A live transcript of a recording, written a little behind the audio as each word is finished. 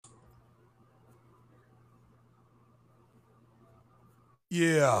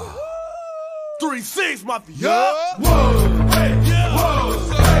Yeah. 3-6 Mafia. Yeah. Whoa. Hey. Yeah. Whoa.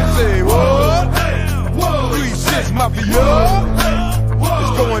 Say what? Hey. Whoa. 3-6 Mafia. Whoa.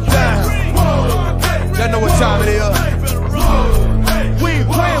 It's going down. Whoa. Y'all know what time it is. We ain't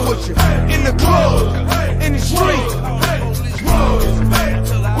playing with you. In the club, in the street.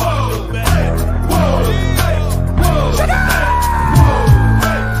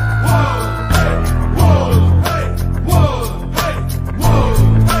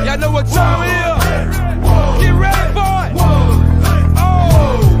 Y'all know what time it is. Get ready for it.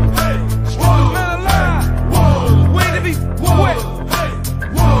 Oh, man alive. Way to be quick.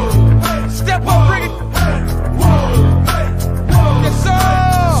 Step up, bring it. Yes, sir.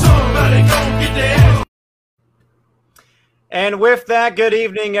 Somebody gon' get their ass. And with that, good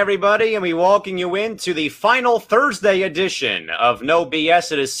evening, everybody, and we welcome you into the final Thursday edition of No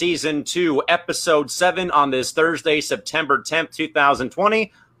BS. It is Season 2, Episode 7 on this Thursday, September 10th,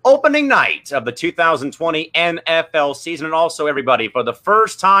 2020, opening night of the 2020 NFL season. And also, everybody, for the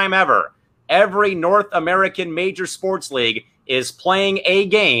first time ever, every North American major sports league is playing a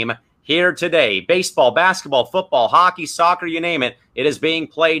game here today. Baseball, basketball, football, hockey, soccer, you name it. It is being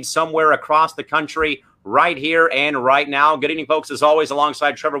played somewhere across the country right here and right now. Good evening, folks, as always,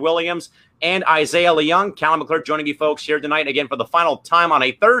 alongside Trevor Williams and Isaiah Leung. Callum McClure joining you folks here tonight again for the final time on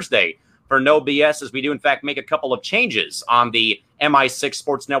a Thursday for No BS, as we do, in fact, make a couple of changes on the MI6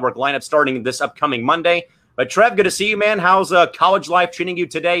 Sports Network lineup starting this upcoming Monday. But, Trev, good to see you, man. How's college life treating you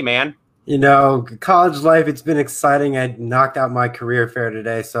today, man? You know, college life, it's been exciting. I knocked out my career fair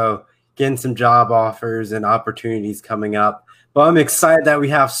today, so getting some job offers and opportunities coming up. But I'm excited that we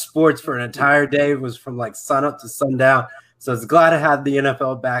have sports for an entire day. It was from like sun up to sundown. So it's glad to have the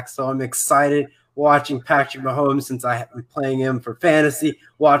NFL back. So I'm excited watching Patrick Mahomes, since I have been playing him for fantasy,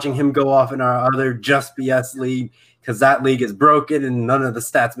 watching him go off in our other Just BS league, because that league is broken and none of the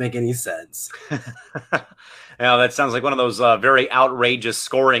stats make any sense. Yeah, that sounds like one of those very outrageous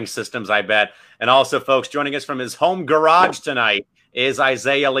scoring systems, I bet. And also, folks, joining us from his home garage tonight is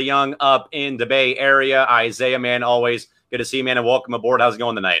Isaiah Leung up in the Bay Area. Isaiah, man, always good to see you, man, and welcome aboard. How's it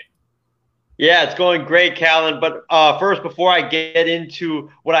going tonight? Yeah, it's going great, Callan. But first, before I get into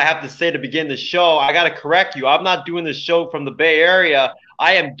what I have to say to begin the show, I got to correct you. I'm not doing the show from the Bay Area.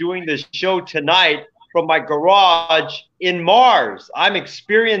 I am doing this show tonight from my garage in Mars. I'm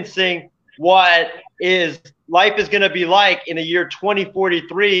experiencing what life is going to be like in the year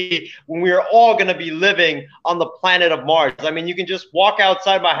 2043 when we are all going to be living on the planet of Mars. I mean, you can just walk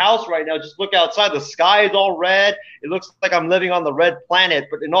outside my house right now, just look outside. The sky is all red. It looks like I'm living on the red planet.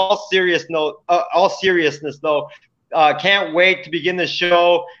 But in all seriousness, though, can't wait to begin the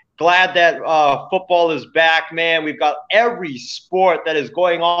show. Glad that football is back, man. We've got every sport that is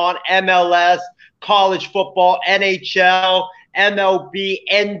going on: MLS, college football, NHL, MLB,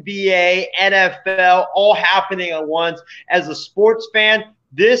 NBA, NFL, all happening at once. As a sports fan,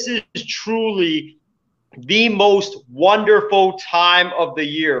 this is truly the most wonderful time of the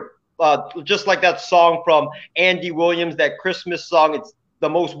year. Just like that song from Andy Williams, that Christmas song, it's the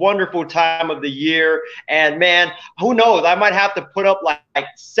most wonderful time of the year. And man, who knows? I might have to put up like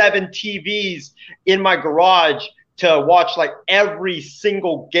 7 TVs in my garage to watch like every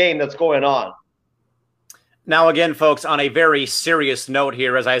single game that's going on. Now, again, folks, on a very serious note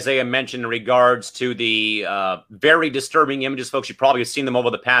here, as Isaiah mentioned in regards to the very disturbing images, folks, you probably have seen them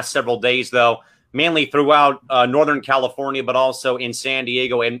over the past several days, though, mainly throughout Northern California, but also in San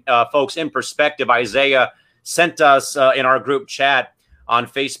Diego. And, folks, in perspective, Isaiah sent us in our group chat on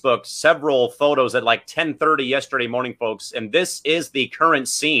Facebook several photos at like 10:30 yesterday morning, folks. And this is the current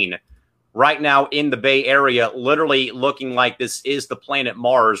scene right now in the Bay Area, literally looking like this is the planet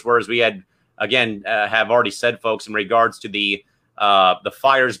Mars, whereas we had, again, have already said, folks, in regards to the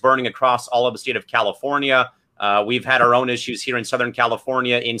fires burning across all of the state of California. We've had our own issues here in Southern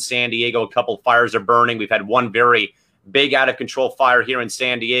California. In San Diego, a couple fires are burning. We've had one very big out-of-control fire here in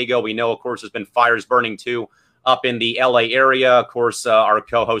San Diego. We know, of course, there's been fires burning, too, up in the L.A. area. Of course, our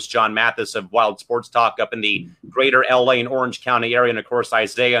co-host John Mathis of Wild Sports Talk up in the greater L.A. and Orange County area. And, of course,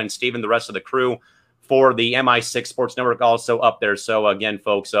 Isaiah and Steven, the rest of the crew for the MI6 Sports Network, also up there. So, again,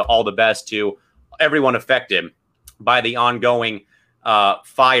 folks, all the best to everyone affected by the ongoing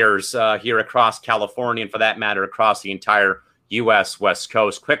fires here across California, and for that matter, across the entire U.S. West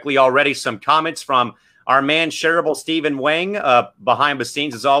Coast. Quickly already, some comments from our man, shareable Stephen Wang, behind the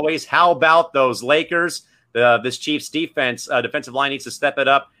scenes as always. How about those Lakers? This Chiefs defensive line needs to step it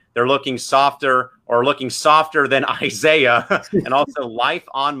up. They're looking softer than Isaiah. And also life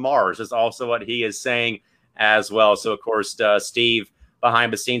on Mars is also what he is saying as well. So, of course, Steve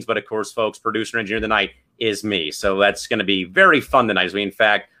behind the scenes. But of course, folks, producer and engineer of the night is me. So that's going to be very fun tonight as we, in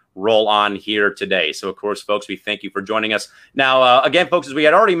fact, roll on here today. So, of course, folks, we thank you for joining us. Now, again, folks, as we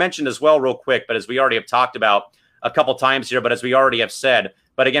had already mentioned as well real quick, but as we already have talked about a couple times here, but as we already have said,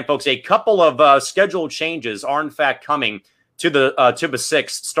 but again, folks, a couple of scheduled changes are, in fact, coming to the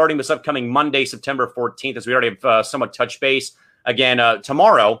 6th, starting this upcoming Monday, September 14th, as we already have somewhat touched base. Again,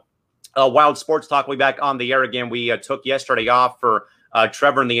 tomorrow, Wild Sports Talk will be back on the air again. We took yesterday off for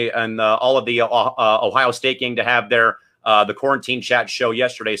Trevor and all of the Ohio State gang to have their the quarantine chat show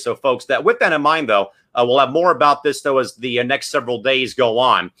yesterday. So, folks, with that in mind, though, we'll have more about this, though, as the next several days go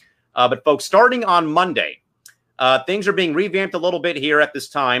on. But, folks, starting on Monday, things are being revamped a little bit here at this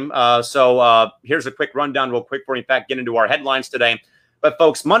time. So here's a quick rundown real quick before we, in fact, get into our headlines today. But,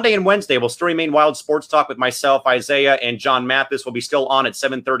 folks, Monday and Wednesday will still remain Wild Sports Talk with myself, Isaiah, and John Mathis will be still on at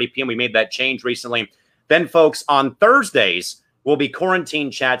 7:30 p.m. We made that change recently. Then, folks, on Thursdays, will be quarantine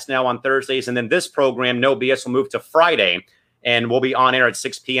chats now on Thursdays. And then this program, No BS, will move to Friday. And we'll be on air at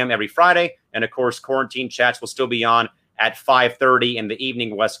 6 p.m. every Friday. And, of course, quarantine chats will still be on at 5:30 in the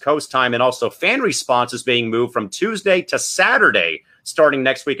evening West Coast time. And also fan response is being moved from Tuesday to Saturday starting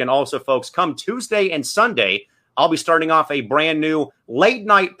next week. And also, folks, come Tuesday and Sunday, I'll be starting off a brand new late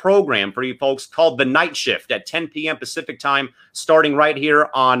night program for you folks called The Night Shift at 10 p.m. Pacific time, starting right here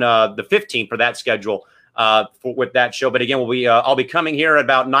on the 15th for that schedule. With that show. But again, I'll be coming here at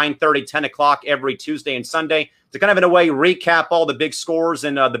about 9:30, 10 o'clock every Tuesday and Sunday to kind of, in a way, recap all the big scores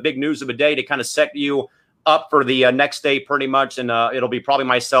and the big news of the day to kind of set you up for the next day pretty much. And it'll be probably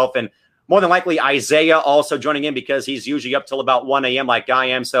myself and more than likely Isaiah also joining in because he's usually up till about 1 a.m. like I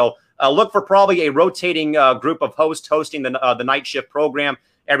am. So look for probably a rotating group of hosts hosting the night shift program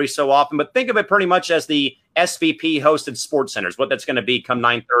every so often. But think of it pretty much as the SVP hosted Sports Centers, what that's going to be come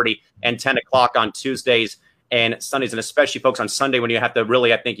 9:30 and 10 o'clock on Tuesdays and Sundays, and especially, folks, on Sunday when you have to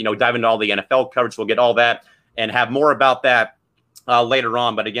really, I think, dive into all the NFL coverage. We'll get all that and have more about that later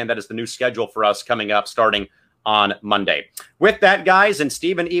on. But again, that is the new schedule for us coming up starting on Monday. With that, guys, and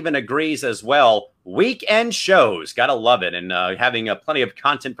Steven even agrees as well, weekend shows, gotta love it, and having plenty of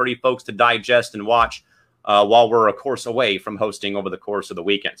content for you folks to digest and watch while we're, of course, away from hosting over the course of the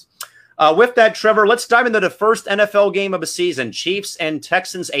weekends. With that, Trevor, let's dive into the first NFL game of the season. Chiefs and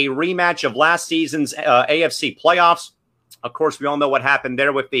Texans, a rematch of last season's AFC playoffs. Of course, we all know what happened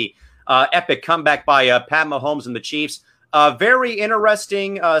there with the epic comeback by Pat Mahomes and the Chiefs. Very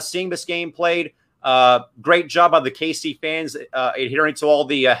interesting seeing this game played. Great job by the KC fans adhering to all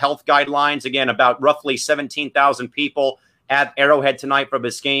the health guidelines. Again, about roughly 17,000 people at Arrowhead tonight for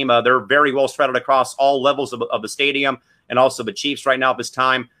this game. They're very well spread out across all levels of the stadium, and also the Chiefs right now at this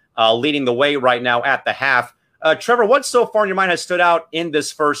time leading the way right now at the half. Trevor, what so far in your mind has stood out in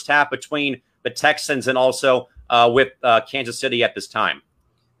this first half between the Texans and also with Kansas City at this time?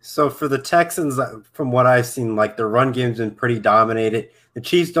 So for the Texans, from what I've seen, like their run game's been pretty dominated. The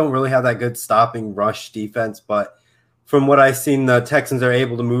Chiefs don't really have that good stopping rush defense, but from what I've seen, the Texans are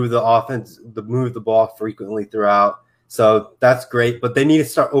able to move the offense, move the ball frequently throughout. So that's great, but they need to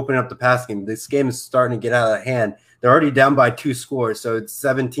start opening up the pass game. This game is starting to get out of hand. They're already down by 2 scores, so it's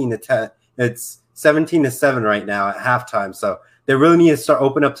 17-10. It's 17-7 right now at halftime. So they really need to start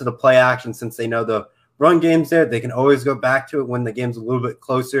opening up to the play action since they know the run game's there. They can always go back to it when the game's a little bit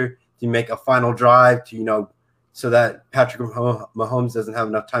closer to make a final drive to, so that Patrick Mahomes doesn't have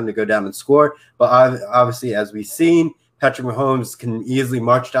enough time to go down and score. But obviously, as we've seen, Patrick Mahomes can easily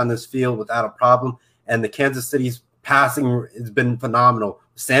march down this field without a problem. And the Kansas City's passing has been phenomenal.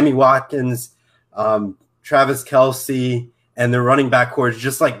 Sammy Watkins, Travis Kelce, and their running back core is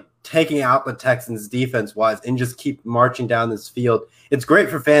just like taking out the Texans defense-wise and just keep marching down this field. It's great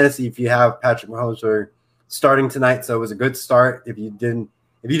for fantasy if you have Patrick Mahomes for starting tonight, so it was a good start. If you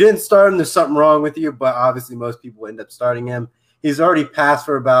didn't start him, there's something wrong with you, but obviously most people end up starting him. He's already passed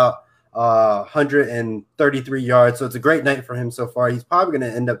for about 133 yards, so it's a great night for him so far. He's probably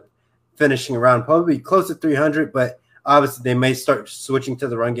going to end up finishing around probably close to 300, but obviously they may start switching to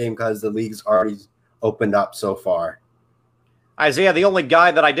the run game because the league's already opened up so far. Isaiah, the only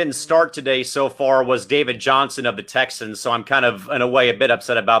guy that I didn't start today so far was David Johnson of the Texans, so I'm kind of, in a way, a bit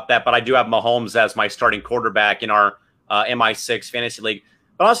upset about that, but I do have Mahomes as my starting quarterback in our MI6 fantasy league.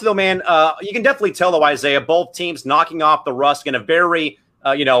 But honestly, though, man, you can definitely tell, though, Isaiah, both teams knocking off the rust in a very,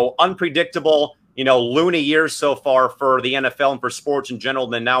 unpredictable, loony year so far for the NFL and for sports in general.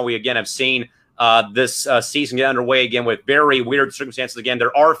 And then now we, again, have seen this season get underway again with very weird circumstances. Again,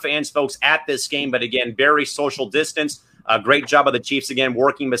 there are fans, folks, at this game, but again, very social distance. Great job of the Chiefs, again,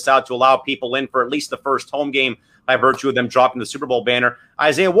 working this out to allow people in for at least the first home game by virtue of them dropping the Super Bowl banner.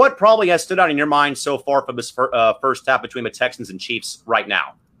 Isaiah, what probably has stood out in your mind so far for this first half between the Texans and Chiefs right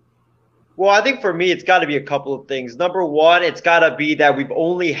now? Well, I think for me, it's got to be a couple of things. Number one, it's got to be that we've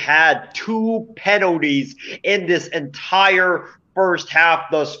only had 2 penalties in this entire first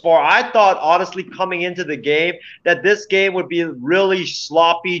half thus far. I thought, honestly, coming into the game, that this game would be really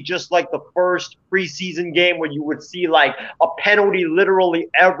sloppy, just like the first preseason game where you would see like a penalty literally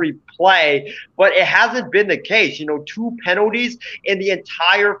every play. But it hasn't been the case. 2 penalties in the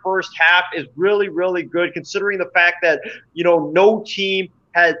entire first half is really, really good, considering the fact that, no team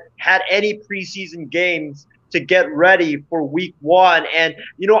has had any preseason games to get ready for week 1. And,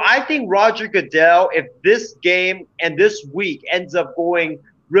 I think Roger Goodell, if this game and this week ends up going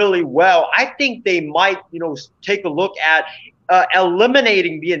really well, I think they might, take a look at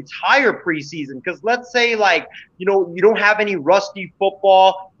eliminating the entire preseason. Because let's say, like, you don't have any rusty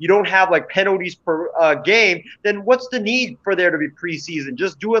football, you don't have like penalties per game, then what's the need for there to be preseason?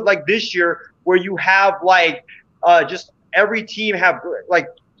 Just do it like this year, where you have like just every team have like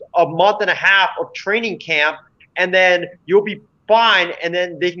a month and a half of training camp, and then you'll be fine, and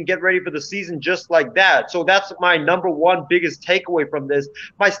then they can get ready for the season just like that. So that's my number one biggest takeaway from this.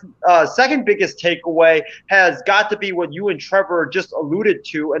 My second biggest takeaway has got to be what you and Trevor just alluded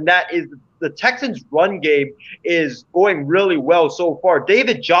to, and that is the Texans' run game is going really well so far.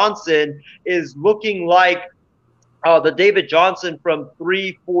 David Johnson is looking like the David Johnson from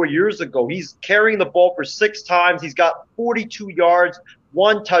 3-4 years ago. He's carrying the ball for 6 times. He's got 42 yards,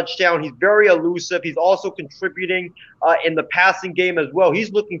 1 touchdown. He's very elusive. He's also contributing in the passing game as well.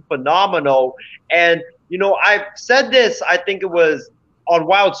 He's looking phenomenal. And, I've said this, I think it was on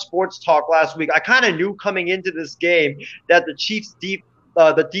Wild Sports Talk last week. I kind of knew coming into this game that the Chiefs'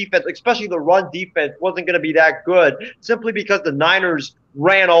 the defense, especially the run defense, wasn't going to be that good, simply because the Niners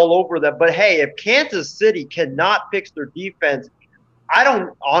ran all over them. But hey, if Kansas City cannot fix their defense, I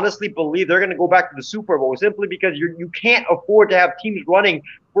don't honestly believe they're going to go back to the Super Bowl, simply because you can't afford to have teams running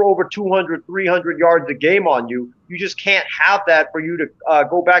for over 200, 300 yards a game on you. You just can't have that for you to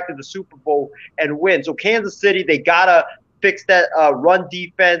go back to the Super Bowl and win. So Kansas City, they got to fix that run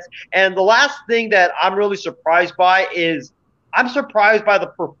defense. And the last thing that I'm really surprised by is I'm surprised by the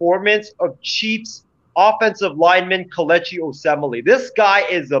performance of Chiefs offensive lineman Kelechi Osemele. This guy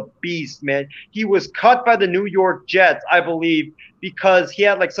is a beast, man. He was cut by the New York Jets, I believe, because he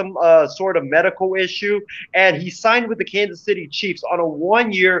had like some sort of medical issue, and he signed with the Kansas City Chiefs on a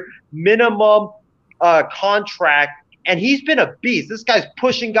 1-year minimum contract, and he's been a beast. This guy's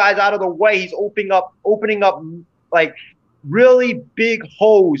pushing guys out of the way. He's opening up like really big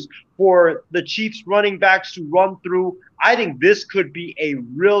holes for the Chiefs running backs to run through. I think this could be a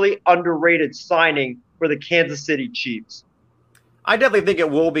really underrated signing for the Kansas City Chiefs. I definitely think it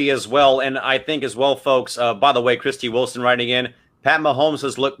will be as well. And I think as well, folks, by the way, Christy Wilson writing in, Pat Mahomes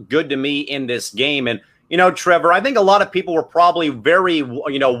has looked good to me in this game. And, Trevor, I think a lot of people were probably very,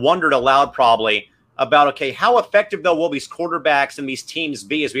 wondered aloud probably about, okay, how effective, though, will these quarterbacks and these teams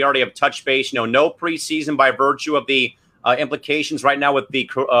be, as we already have touched base, no preseason by virtue of the implications right now with the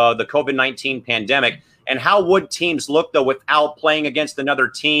COVID-19 pandemic. And how would teams look, though, without playing against another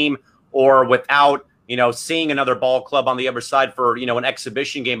team or without, seeing another ball club on the other side for, an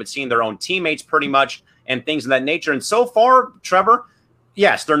exhibition game, but seeing their own teammates pretty much and things of that nature. And so far, Trevor,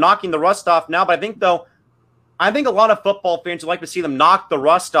 yes, they're knocking the rust off now. But I think a lot of football fans would like to see them knock the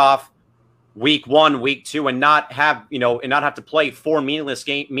rust off week 1, week 2, and not have, and not have to play 4 meaningless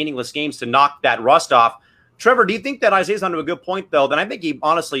games to knock that rust off. Trevor, do you think that Isaiah's onto a good point, though? Then I think he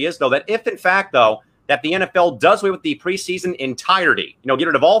honestly is, though, that if, in fact, though, that the NFL does away with the preseason entirety, get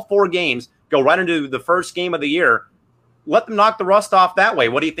rid of all 4 games, go right into the first game of the year, let them knock the rust off that way.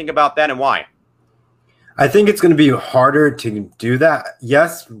 What do you think about that and why? I think it's going to be harder to do that.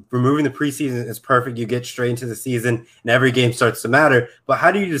 Yes, removing the preseason is perfect. You get straight into the season and every game starts to matter. But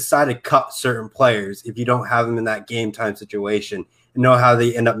how do you decide to cut certain players if you don't have them in that game time situation and know how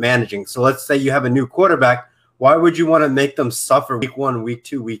they end up managing? So let's say you have a new quarterback. Why would you want to make them suffer week 1, week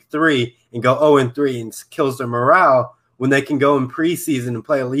 2, week 3 and go 0-3 and kills their morale when they can go in preseason and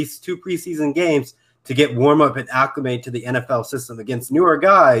play at least 2 preseason games to get warm up and acclimate to the NFL system against newer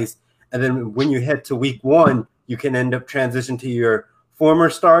guys? And then when you head to week 1, you can end up transition to your former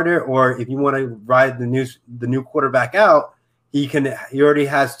starter, or if you want to ride the new quarterback out, he already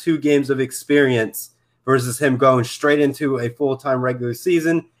has 2 games of experience versus him going straight into a full-time regular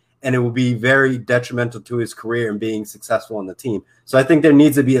season. And it will be very detrimental to his career and being successful on the team. So I think there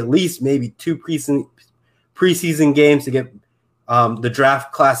needs to be at least maybe 2 preseason games to get the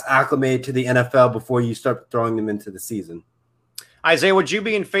draft class acclimated to the NFL before you start throwing them into the season. Isaiah, would you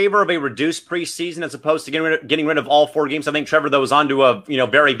be in favor of a reduced preseason as opposed to getting rid of all 4 games? I think Trevor, though, was onto a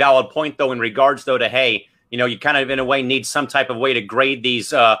very valid point, though, in regards, though, to, hey, you kind of, in a way, need some type of way to grade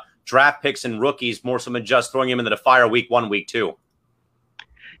these draft picks and rookies more so than just throwing them into the fire week 1, week 2.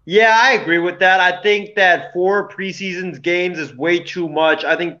 Yeah, I agree with that. I think that 4 preseason games is way too much.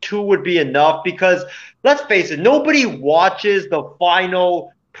 I think 2 would be enough because, let's face it, nobody watches the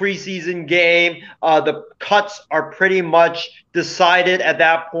final preseason game. The cuts are pretty much decided at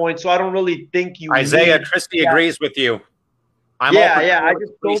that point, so I don't really think you Isaiah, need Christy agrees with you. I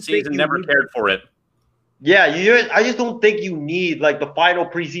just don't think never cared for it. Yeah, I just don't think you need like the final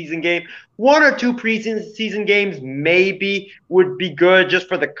preseason game. 1 or 2 preseason games maybe would be good just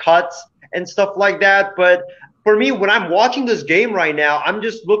for the cuts and stuff like that. But for me, when I'm watching this game right now, I'm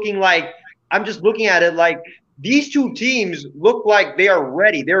just looking at it like these 2 teams look like they are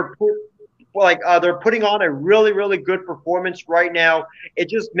ready. They're putting on a really, really good performance right now. It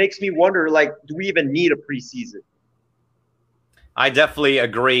just makes me wonder, like, do we even need a preseason? I definitely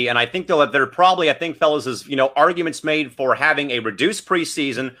agree. And I think, though, that there probably, I think, fellas, is, arguments made for having a reduced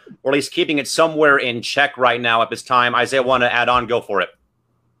preseason or at least keeping it somewhere in check right now at this time. Isaiah, want to add on? Go for it.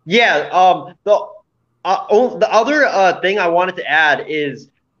 Yeah. The other thing I wanted to add is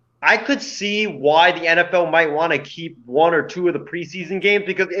I could see why the NFL might want to keep 1 or 2 of the preseason games,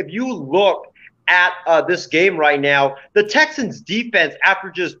 because if you look at this game right now, the Texans defense, after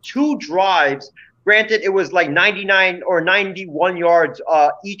just 2 drives, granted, it was like 99 or 91 yards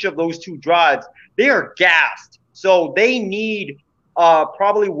each of those 2 drives. They are gassed. So they need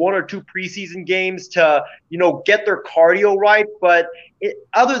probably 1 or 2 preseason games to, get their cardio right. But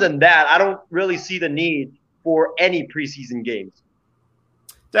other than that, I don't really see the need for any preseason games.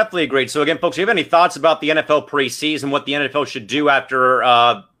 Definitely agreed. So again, folks, if you have any thoughts about the NFL preseason, what the NFL should do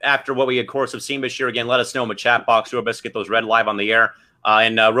after what we, of course, have seen this year, again, let us know in the chat box. We'll best get those read live on the air.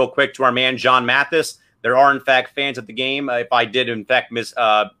 And real quick to our man, John Mathis, there are, in fact, fans at the game. If I did, in fact,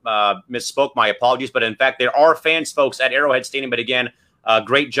 misspoke, my apologies. But, in fact, there are fans, folks, at Arrowhead Stadium. But, again,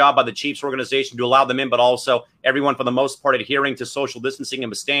 great job by the Chiefs organization to allow them in, but also everyone, for the most part, adhering to social distancing in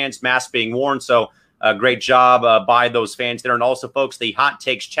the stands, masks being worn. So, great job by those fans there. And also, folks, the Hot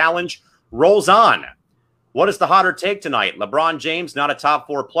Takes Challenge rolls on. What is the hotter take tonight? LeBron James, not a top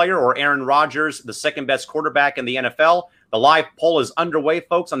 4 player, or Aaron Rodgers, the second-best quarterback in the NFL? The live poll is underway,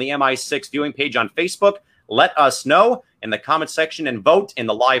 folks, on the MI6 viewing page on Facebook. Let us know in the comment section and vote in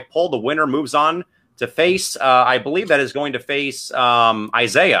the live poll. The winner moves on to face, I believe that is going to face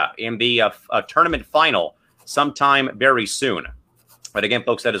Isaiah in the tournament final sometime very soon. But again,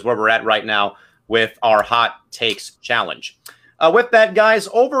 folks, that is where we're at right now with our Hot Takes Challenge. With that, guys,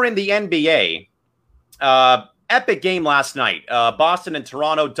 over in the NBA, epic game last night. Boston and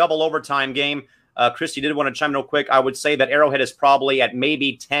Toronto, double overtime game. Christy did want to chime in real quick. I would say that Arrowhead is probably at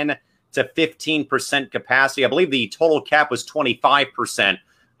maybe 10 to 15% capacity. I believe the total cap was 25%,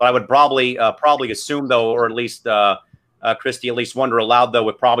 but I would probably assume, though, or at least Christy, at least wonder aloud, though,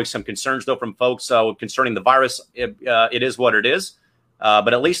 with probably some concerns, though, from folks concerning the virus. It is what it is.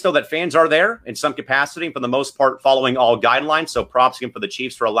 But at least, though, that fans are there in some capacity, for the most part, following all guidelines. So props again for the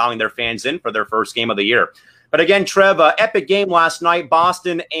Chiefs for allowing their fans in for their first game of the year. But again, Trev, epic game last night.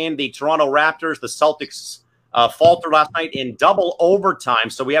 Boston and the Toronto Raptors. The Celtics faltered last night in double overtime.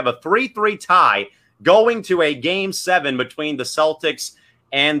 So we have a 3-3 tie going to a Game 7 between the Celtics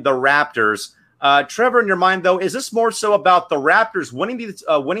and the Raptors. Trevor, in your mind, though, is this more so about the Raptors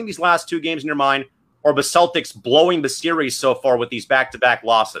winning these last 2 games in your mind, or the Celtics blowing the series so far with these back-to-back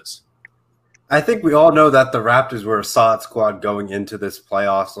losses? I think we all know that the Raptors were a solid squad going into this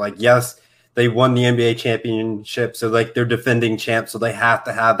playoffs. Like, yes, they won the NBA championship, so like they're defending champs, so they have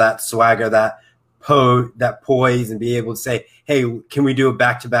to have that swagger, that poise, and be able to say, hey, can we do a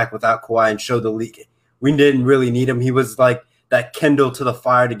back-to-back without Kawhi and show the league we didn't really need him. He was like that kindle to the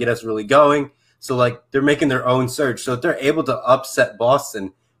fire to get us really going. So like they're making their own surge. So if they're able to upset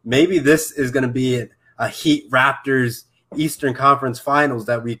Boston, maybe this is going to be a Heat Raptors Eastern Conference Finals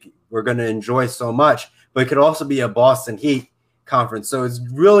that we're going to enjoy so much. But it could also be a Boston Heat conference. So it's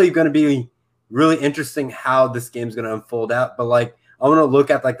really going to be really interesting how this game's going to unfold out. But like I want to look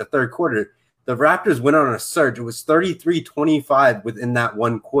at like the third quarter. The Raptors went on a surge. It was 33-25 within that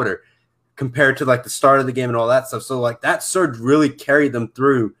one quarter compared to like the start of the game and all that stuff. So like that surge really carried them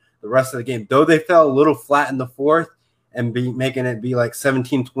through the rest of the game. Though they fell a little flat in the fourth and making it be like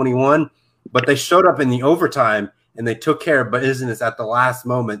 17-21, but they showed up in the overtime and they took care of business at the last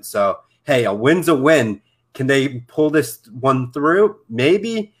moment. So, hey, a win's a win. Can they pull this one through?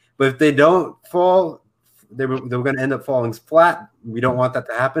 Maybe. But if they don't fall, they were going to end up falling flat. We don't want that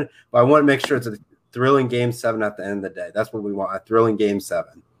to happen. But I want to make sure it's a thrilling Game 7 at the end of the day. That's what we want, a thrilling Game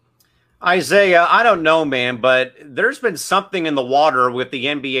 7. Isaiah, I don't know, man, but there's been something in the water with the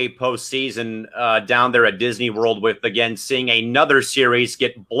NBA postseason down there at Disney World with, again, seeing another series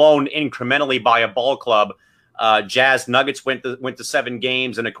get blown incrementally by a ball club. Jazz Nuggets went to 7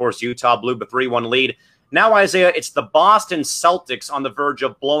 games, and, of course, Utah blew the 3-1 lead. Now, Isaiah, it's the Boston Celtics on the verge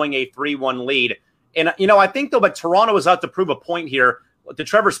of blowing a 3-1 lead. And, you know, I think, though, but Toronto is out to prove a point here. To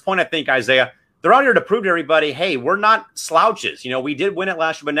Trevor's point, I think, Isaiah, they're out here to prove to everybody, hey, we're not slouches. You know, we did win it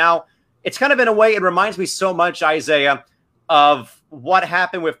last year, but now it's kind of, in a way, it reminds me so much, Isaiah, of what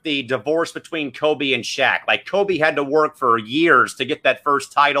happened with the divorce between Kobe and Shaq. Like, Kobe had to work for years to get that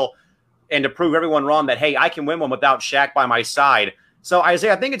first title and to prove everyone wrong that, hey, I can win one without Shaq by my side. So,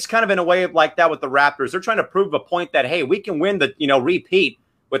 Isaiah, I think it's kind of in a way like that with the Raptors. They're trying to prove a point that, hey, we can win the, you know, repeat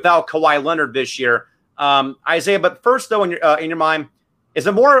without Kawhi Leonard this year. Isaiah, but first, though, in your mind, is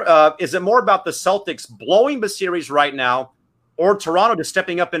it more about the Celtics blowing the series right now, or Toronto just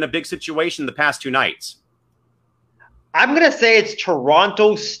stepping up in a big situation the past 2 nights? I'm going to say it's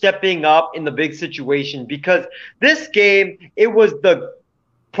Toronto stepping up in the big situation, because this game, it was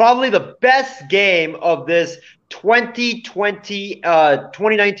probably the best game of this 2019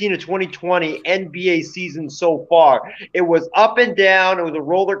 to 2020 NBA season so far. It was up and down. It was a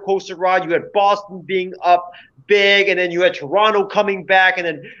roller coaster ride. You had Boston being up big, and then you had Toronto coming back, and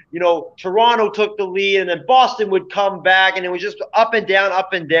then, you know, Toronto took the lead, and then Boston would come back, and it was just up and down,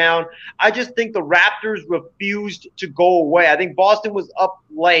 up and down. I just think the Raptors refused to go away. I think Boston was up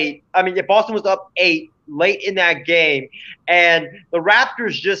late. I mean, Boston was up 8 late in that game, and the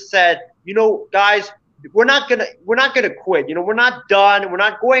Raptors just said, you know, guys, we're not gonna quit. You know, we're not done. We're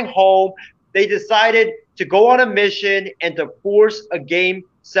not going home. They decided to go on a mission and to force a Game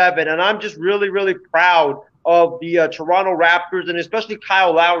 7, and I'm just really, really proud of the Toronto Raptors, and especially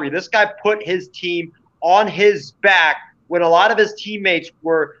Kyle Lowry. This guy put his team on his back when a lot of his teammates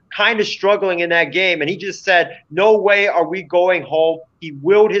were kind of struggling in that game, and he just said, no way are we going home. He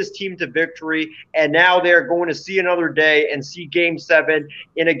willed his team to victory, and now they're going to see another day and see Game 7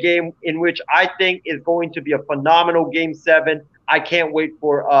 in a game in which I think is going to be a phenomenal Game 7. I can't wait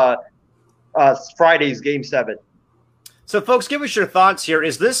for Friday's Game 7. So, folks, give us your thoughts here.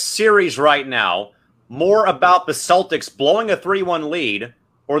 Is this series right now more about the Celtics blowing a 3-1 lead,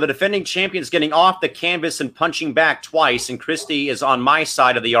 or the defending champions getting off the canvas and punching back twice? And Christy is on my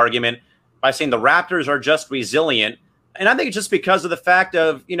side of the argument by saying the Raptors are just resilient. And I think it's just because of the fact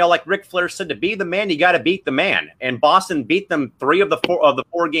of, you know, like Ric Flair said, to be the man, you got to beat the man. And Boston beat them 3 of the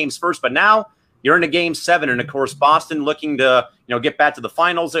 4 games first, but now you're in a Game 7. And, of course, Boston looking to, you know, get back to the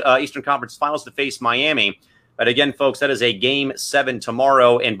finals, Eastern Conference Finals, to face Miami. But again, folks, that is a Game 7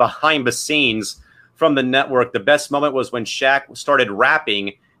 tomorrow. And behind the scenes from the network, the best moment was when Shaq started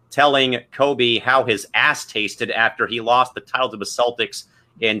rapping, telling Kobe how his ass tasted after he lost the title to the Celtics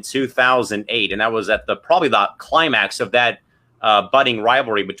in 2008. And that was at probably the climax of that budding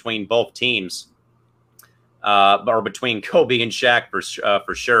rivalry between both teams, or between Kobe and Shaq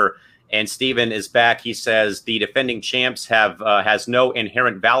for sure. And Steven is back. He says the defending champs has no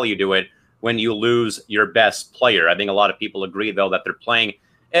inherent value to it when you lose your best player. I think a lot of people agree, though, that they're playing.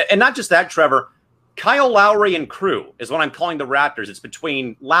 And not just that, Trevor. Kyle Lowry and crew is what I'm calling the Raptors. It's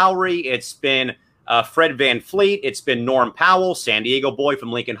between Lowry, it's been Fred VanVleet, it's been Norm Powell, San Diego boy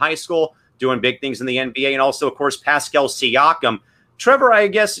from Lincoln High School, doing big things in the NBA, and also, of course, Pascal Siakam. Trevor, I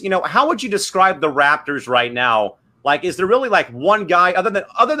guess, you know, how would you describe the Raptors right now? Like, is there really like one guy other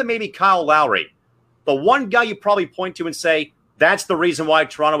than maybe Kyle Lowry, the one guy you probably point to and say that's the reason why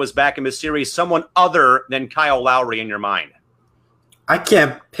Toronto is back in this series, someone other than Kyle Lowry in your mind? I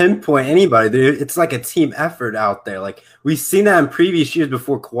can't pinpoint anybody. It's like a team effort out there. Like, we've seen that in previous years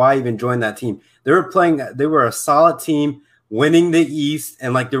before Kawhi even joined that team. They were a solid team, winning the East,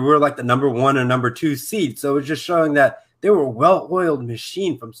 and like they were like the number 1 and number 2 seed. So it was just showing that they were a well-oiled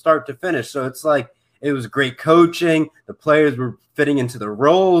machine from start to finish. So it's like it was great coaching. The players were fitting into the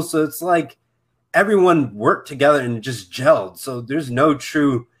roles. So it's like everyone worked together and just gelled. So there's no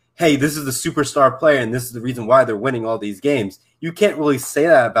true, hey, this is the superstar player and this is the reason why they're winning all these games. You can't really say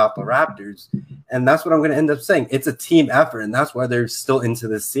that about the Raptors, and that's what I'm going to end up saying. It's a team effort, and that's why they're still into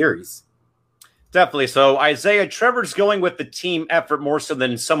this series. Definitely. So, Isaiah, Trevor's going with the team effort more so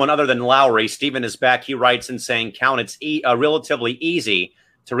than someone other than Lowry. Steven is back. He writes in saying, Count, it's relatively easy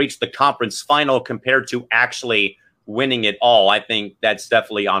to reach the conference final compared to actually winning it all. I think that's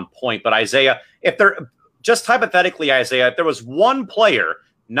definitely on point. But, Isaiah, just hypothetically, Isaiah, if there was one player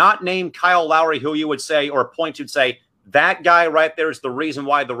not named Kyle Lowry who you would say, or point to say, that guy right there is the reason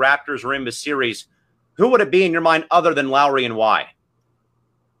why the Raptors are in the series, who would it be in your mind other than Lowry, and why?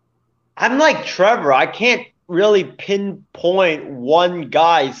 I'm like Trevor. I can't really pinpoint one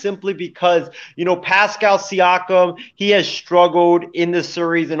guy simply because, Pascal Siakam, he has struggled in the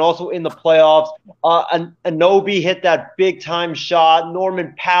series and also in the playoffs. Anobi hit that big time shot.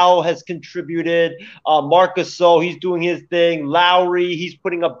 Norman Powell has contributed. Marcus Gasol, he's doing his thing. Lowry, he's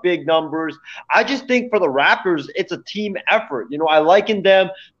putting up big numbers. I just think for the Raptors, it's a team effort. I liken them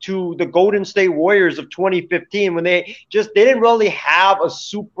to the Golden State Warriors of 2015 when they didn't really have a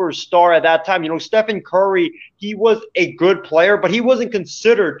superstar at that time. Stephen Curry, he was a good player, but he wasn't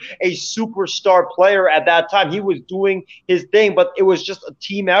considered a superstar player at that time. He was doing his thing, but it was just a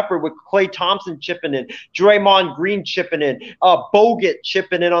team effort with Klay Thompson chipping in, Draymond Green chipping in, Bogut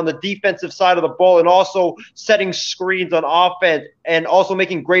chipping in on the defensive side of the ball, and also setting screens on offense and also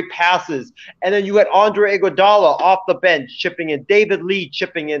making great passes. And then you had Andre Iguodala off the bench chipping in, David Lee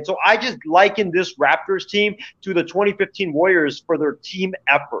chipping in. So I just liken this Raptors team to the 2015 Warriors for their team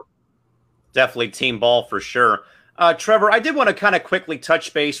effort. Definitely team ball for sure. Trevor, I did want to kind of quickly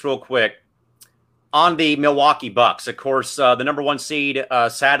touch base real quick on the Milwaukee Bucks. Of course, the number 1 seed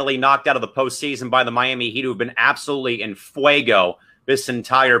sadly knocked out of the postseason by the Miami Heat, who have been absolutely in fuego this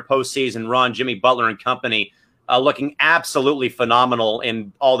entire postseason run. Jimmy Butler and company looking absolutely phenomenal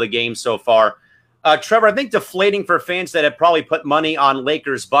in all the games so far. Trevor, I think deflating for fans that have probably put money on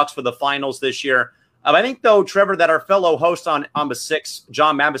Lakers Bucks for the finals this year. I think, though, Trevor, that our fellow host on the 6,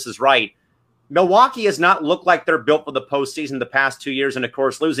 John Mavis, is right. Milwaukee has not looked like they're built for the postseason the past 2 years. And, of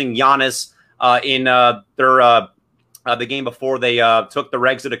course, losing Giannis in the game before they took the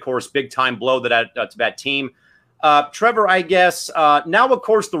Regs, of course, big-time blow to that team. Trevor, I guess, now, of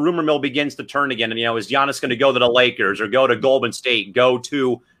course, the rumor mill begins to turn again. And, is Giannis going to go to the Lakers or go to Golden State, go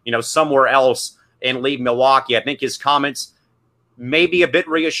to, somewhere else and leave Milwaukee? I think his comments may be a bit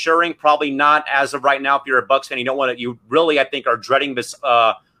reassuring, probably not as of right now. If you're a Bucks fan, you really, I think, are dreading this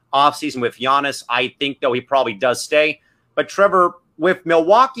offseason with Giannis. I think, though, he probably does stay. But, Trevor, with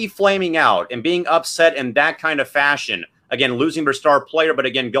Milwaukee flaming out and being upset in that kind of fashion, again, losing their star player, but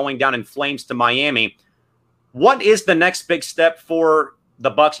again, going down in flames to Miami, what is the next big step for the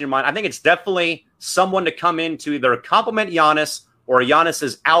Bucks in your mind? I think it's definitely someone to come in to either compliment Giannis or Giannis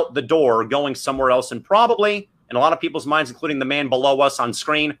is out the door going somewhere else, and probably, in a lot of people's minds, including the man below us on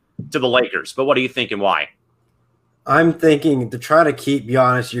screen, to the Lakers. But what do you think and why? I'm thinking to try to keep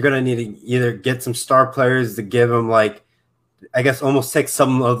Giannis, you're going to need to either get some star players to give him, almost take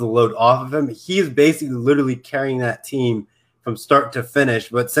some of the load off of him. He's basically literally carrying that team from start to finish.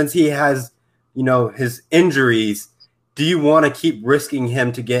 But since he has, his injuries, do you want to keep risking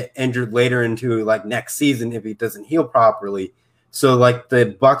him to get injured later into next season if he doesn't heal properly? So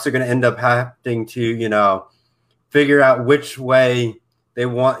the Bucks are going to end up having to, figure out which way they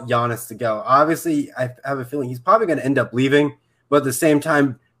want Giannis to go. Obviously, I have a feeling he's probably going to end up leaving, but at the same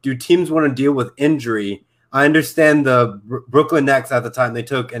time, do teams want to deal with injury? I understand the Brooklyn Nets at the time, they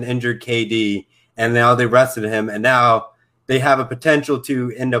took an injured KD, and now they rested him, and now they have a potential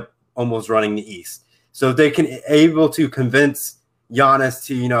to end up almost running the East. So if they can able to convince Giannis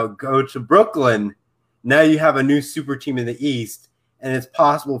to, go to Brooklyn, now you have a new super team in the East, and it's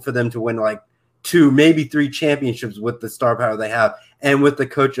possible for them to win 2, maybe 3 championships with the star power they have. And with the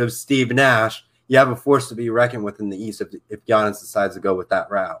coach of Steve Nash, you have a force to be reckoned with in the East if Giannis decides to go with that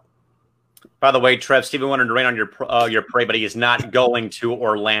route. By the way, Trev, Steven wanted to rain on your parade, but he is not going to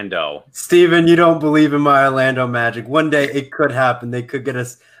Orlando. Steven, you don't believe in my Orlando Magic. One day it could happen. They could get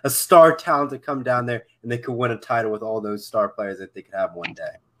a star talent to come down there, and they could win a title with all those star players that they could have one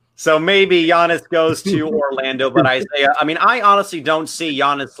day. So maybe Giannis goes to Orlando, but Isaiah, I honestly don't see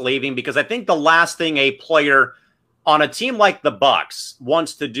Giannis leaving, because I think the last thing a player on a team like the Bucks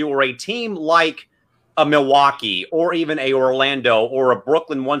wants to do, or a team like a Milwaukee or even a Orlando or a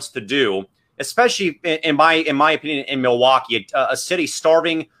Brooklyn wants to do, especially in my opinion, in Milwaukee, a city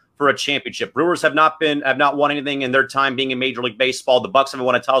starving for a championship. Brewers have not won anything in their time being in Major League Baseball. The Bucks haven't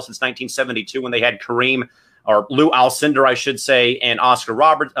won a title since 1972 when they had Kareem, or Lou Alcindor, I should say, and Oscar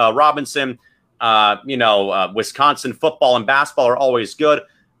Robinson. Wisconsin football and basketball are always good.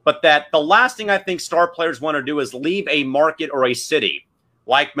 But that the last thing I think star players want to do is leave a market or a city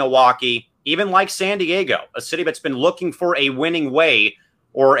like Milwaukee, even like San Diego, a city that's been looking for a winning way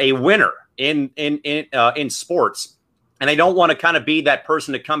or a winner in sports. And they don't want to kind of be that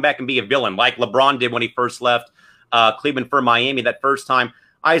person to come back and be a villain like LeBron did when he first left Cleveland for Miami that first time.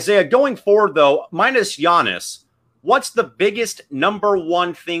 Isaiah, going forward, though, minus Giannis, what's the biggest number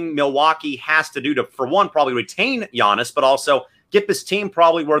one thing Milwaukee has to do to, for one, probably retain Giannis, but also get this team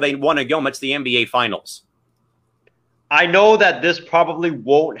probably where they want to go, and that's the NBA Finals? I know that this probably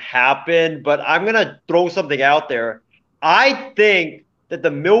won't happen, but I'm going to throw something out there. I think that the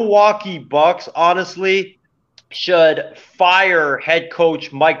Milwaukee Bucks honestly should fire head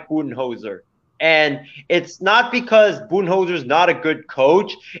coach Mike Budenholzer. And it's not because Budenholzer's not a good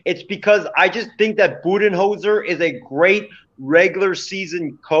coach. It's because I just think that Budenholzer is a great regular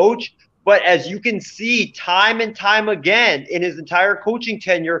season coach. But as you can see time and time again in his entire coaching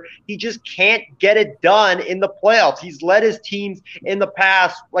tenure, he just can't get it done in the playoffs. He's led his teams in the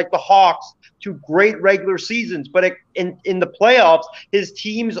past, like the Hawks, to great regular seasons. But in the playoffs, his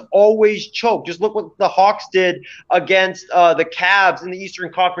teams always choke. Just look what the Hawks did against the Cavs in the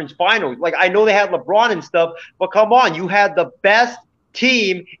Eastern Conference Finals. Like, I know they had LeBron and stuff, but come on, you had the best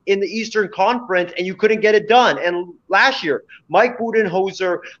team in the Eastern Conference and you couldn't get it done. And last year, Mike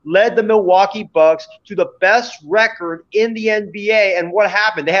Budenholzer led the Milwaukee Bucks to the best record in the NBA. And what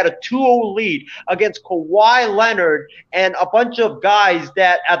happened? They had a 2-0 lead against Kawhi Leonard and a bunch of guys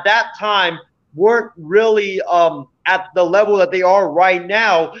that at that time weren't really at the level that they are right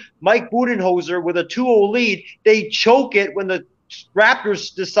now. Mike Budenholzer with a 2-0 lead, they choke it when the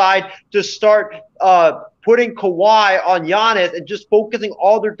Raptors decide to start putting Kawhi on Giannis and just focusing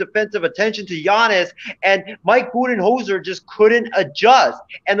all their defensive attention to Giannis, and Mike Budenholzer just couldn't adjust.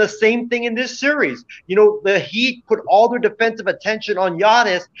 And the same thing in this series. You know, the Heat put all their defensive attention on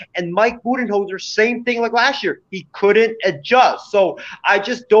Giannis, and Mike Budenholzer, same thing like last year. He couldn't adjust. So I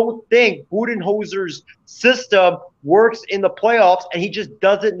just don't think Budenholzer's system works in the playoffs, and he just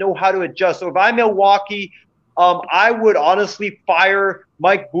doesn't know how to adjust. So if I'm Milwaukee, I would honestly fire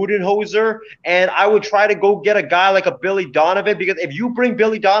Mike Budenholzer, and I would try to go get a guy like a Billy Donovan, because if you bring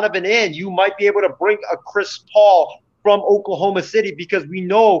Billy Donovan in, you might be able to bring a Chris Paul from Oklahoma City, because we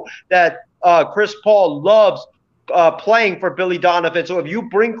know that Chris Paul loves playing for Billy Donovan. So if you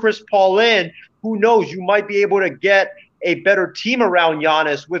bring Chris Paul in, who knows, you might be able to get a better team around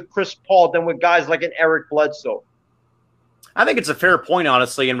Giannis with Chris Paul than with guys like an Eric Bledsoe. I think it's a fair point,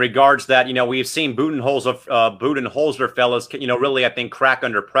 honestly, in regards that, you know, we've seen Budenholzer fellas, you know, really, I think, crack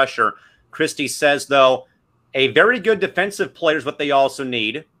under pressure. Christie says, though, a very good defensive player is what they also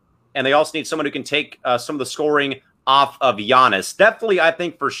need. And they also need someone who can take some of the scoring off of Giannis. Definitely, I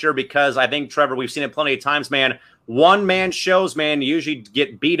think, for sure, because I think, Trevor, we've seen it plenty of times, man. One-man shows, man, usually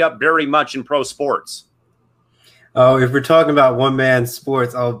get beat up very much in pro sports. Oh, if we're talking about one-man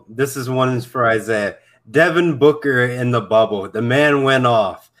sports, this is one for Isaiah. Devin Booker in the bubble. The man went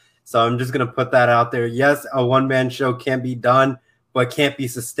off. So I'm just going to put that out there. Yes, a one-man show can be done, but can't be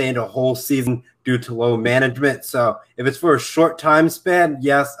sustained a whole season due to low management. So if it's for a short time span,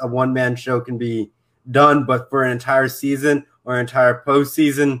 yes, a one-man show can be done. But for an entire season or entire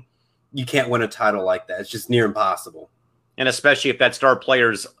postseason, you can't win a title like that. It's just near impossible. And especially if that star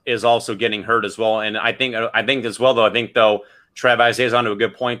player is also getting hurt as well. And I think as well, though, Trev, Isaiah's onto a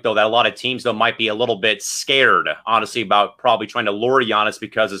good point, though, that a lot of teams, though, might be a little bit scared, honestly, about probably trying to lure Giannis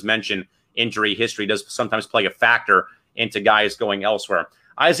because, as mentioned, injury history does sometimes play a factor into guys going elsewhere.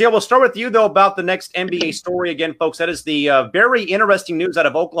 Isaiah, we'll start with you, though, about the next NBA story again, folks. That is the very interesting news out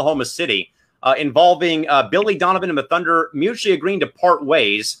of Oklahoma City involving Billy Donovan and the Thunder mutually agreeing to part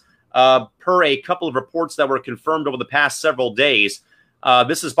ways per a couple of reports that were confirmed over the past several days.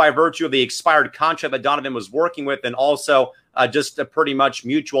 This is by virtue of the expired contract that Donovan was working with, and also just a pretty much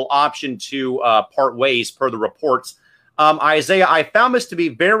mutual option to part ways per the reports. Isaiah, I found this to be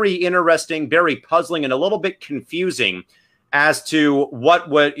very interesting, very puzzling, and a little bit confusing as to what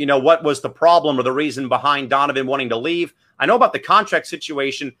was the problem or the reason behind Donovan wanting to leave. I know about the contract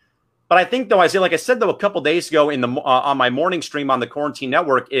situation, but I think, though, Isaiah, like I said, though, a couple days ago in the on my morning stream on the Quarantine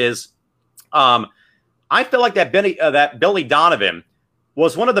Network, is I feel like that Billy Donovan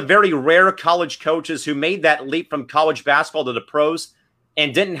was one of the very rare college coaches who made that leap from college basketball to the pros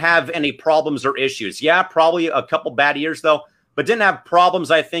and didn't have any problems or issues. Yeah, probably a couple bad years, though, but didn't have problems,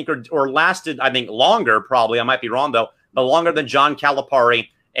 I think, or lasted, I think, longer, probably. I might be wrong, though, but longer than John Calipari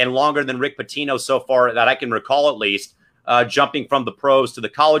and longer than Rick Pitino so far that I can recall, at least, jumping from the pros to the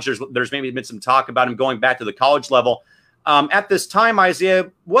college. There's maybe been some talk about him going back to the college level. At this time,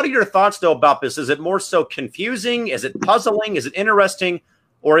 Isaiah, what are your thoughts, though, about this? Is it more so confusing? Is it puzzling? Is it interesting?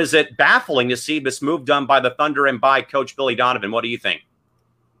 Or is it baffling to see this move done by the Thunder and by Coach Billy Donovan? What do you think?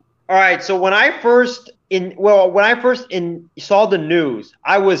 All right, so when I first saw the news,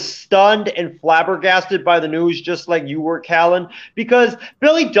 I was stunned and flabbergasted by the news, just like you were, Callan, because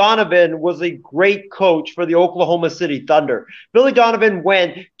Billy Donovan was a great coach for the Oklahoma City Thunder. Billy Donovan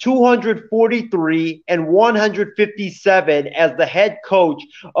went 243 and 157 as the head coach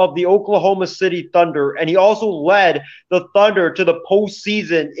of the Oklahoma City Thunder, and he also led the Thunder to the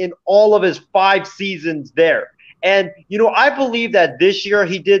postseason in all of his 5 seasons there. And, you know, I believe that this year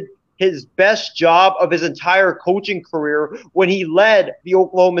he did his best job of his entire coaching career when he led the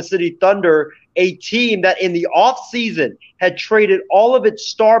Oklahoma City Thunder, a team that in the offseason had traded all of its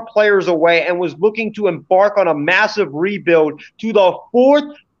star players away and was looking to embark on a massive rebuild, to the fourth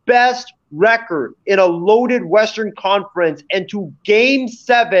best record in a loaded Western Conference and to Game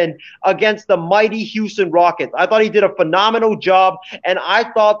 7 against the mighty Houston Rockets. I thought he did a phenomenal job, and I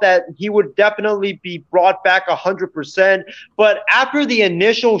thought that he would definitely be brought back 100%. But after the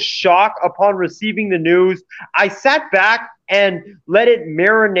initial shock upon receiving the news, I sat back and let it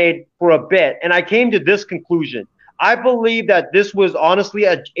marinate for a bit, and I came to this conclusion. I believe that this was honestly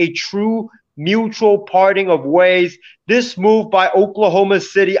a true mutual parting of ways. This move by Oklahoma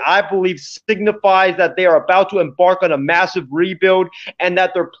City, I believe, signifies that they are about to embark on a massive rebuild, and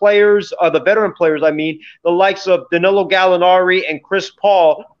that their players, the veteran players, the likes of Danilo Gallinari and Chris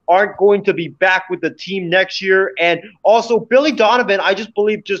Paul, aren't going to be back with the team next year. And also Billy Donovan, I just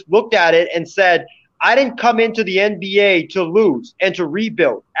believe, just looked at it and said, I didn't come into the NBA to lose and to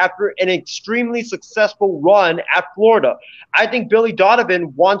rebuild after an extremely successful run at Florida. I think Billy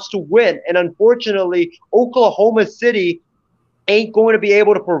Donovan wants to win. And unfortunately, Oklahoma City ain't going to be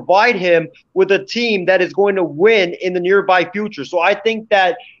able to provide him with a team that is going to win in the nearby future. So I think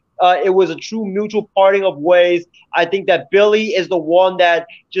that it was a true mutual parting of ways. I think that Billy is the one that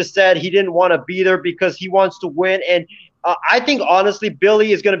just said he didn't want to be there because he wants to win. And I think, honestly,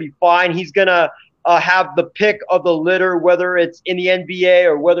 Billy is going to be fine. He's going to have the pick of the litter, whether it's in the NBA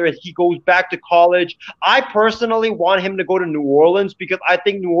or whether he goes back to college. I personally want him to go to New Orleans because I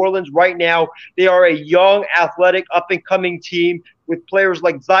think New Orleans right now, they are a young, athletic, up-and-coming team with players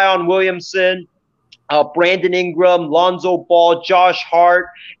like Zion Williamson, Brandon Ingram, Lonzo Ball, Josh Hart.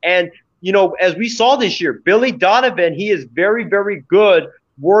 And, you know, as we saw this year, Billy Donovan, he is very, very good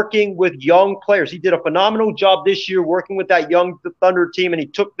working with young players. He did a phenomenal job this year working with that young Thunder team, and he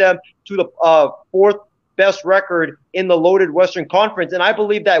took them to the fourth best record in the loaded Western Conference. And I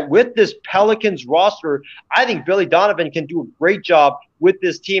believe that with this Pelicans roster, I think Billy Donovan can do a great job with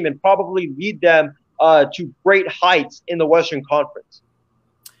this team and probably lead them to great heights in the Western Conference.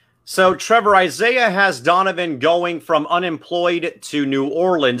 So, Trevor, Isaiah has Donovan going from unemployed to New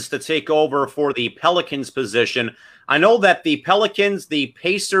Orleans to take over for the Pelicans position. I know that the Pelicans, the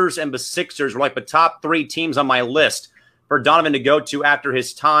Pacers, and the Sixers were like the top three teams on my list for Donovan to go to after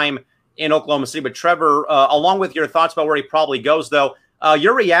his time in Oklahoma City. But Trevor, along with your thoughts about where he probably goes, though,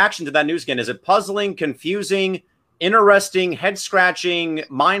 your reaction to that news again, is it puzzling, confusing, interesting, head-scratching,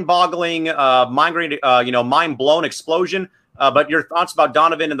 mind-boggling, mind-blown explosion? But your thoughts about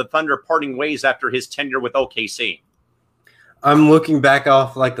Donovan and the Thunder parting ways after his tenure with OKC? I'm looking back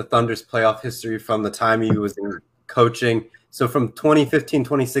off like the Thunder's playoff history from the time he was in coaching. So from 2015,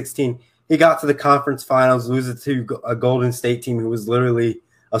 2016, he got to the conference finals, loses to a Golden State team who was literally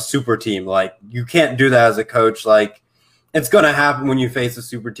a super team. Like, you can't do that as a coach. Like, it's going to happen when you face a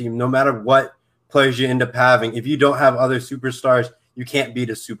super team, no matter what players you end up having. If you don't have other superstars, you can't beat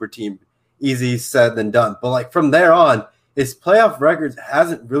a super team. Easy said than done. But like from there on, his playoff records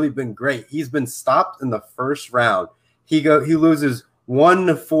hasn't really been great. He's been stopped in the first round. He loses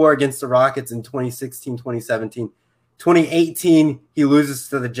 1-4 against the Rockets in 2016, 2017. 2018, he loses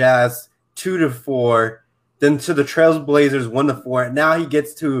to the Jazz 2-4, then to the Trailblazers 1-4. And now he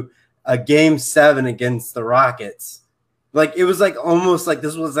gets to a Game 7 against the Rockets. Like, it was like almost like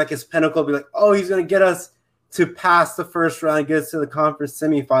this was like his pinnacle. Be like, oh, he's going to get us to pass the first round, get us to the conference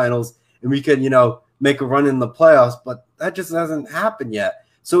semifinals, and we could, make a run in the playoffs. But that just hasn't happened yet.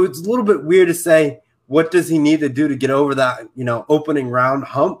 So it's a little bit weird to say, what does he need to do to get over that, opening round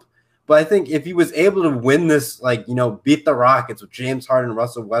hump? But I think if he was able to win this, beat the Rockets with James Harden and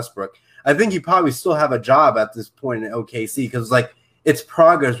Russell Westbrook, I think he probably still have a job at this point in OKC because, it's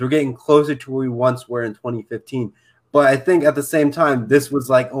progress. We're getting closer to where we once were in 2015. But I think at the same time, this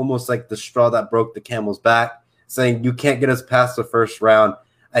was almost like the straw that broke the camel's back, saying you can't get us past the first round.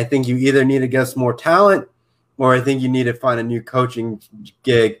 I think you either need to get us more talent, or I think you need to find a new coaching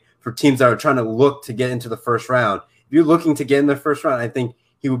gig for teams that are trying to look to get into the first round. If you're looking to get in the first round, I think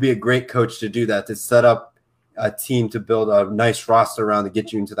he would be a great coach to do that, to set up a team to build a nice roster around to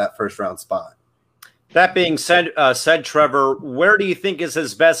get you into that first round spot. That being said, Trevor, where do you think is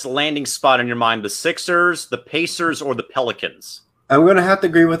his best landing spot in your mind? The Sixers, the Pacers, or the Pelicans? I'm going to have to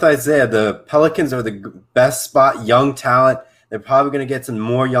agree with Isaiah. The Pelicans are the best spot, young talent. They're probably going to get some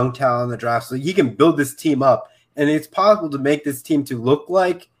more young talent in the draft, so he can build this team up. And it's possible to make this team to look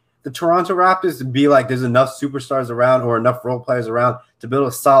like the Toronto Raptors, to be like there's enough superstars around or enough role players around to build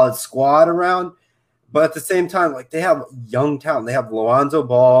a solid squad around. But at the same time, they have young talent. They have Lonzo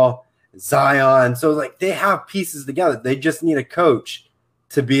Ball, Zion. So, they have pieces together. They just need a coach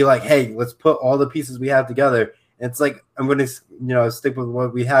to be like, hey, let's put all the pieces we have together. And it's like, I'm going to, stick with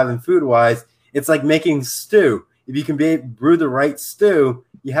what we have in food wise. It's like making stew. If you can brew the right stew,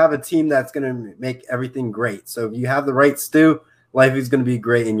 you have a team that's going to make everything great. So if you have the right stew, life is going to be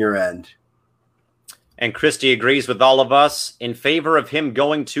great in your end. And Christy agrees with all of us in favor of him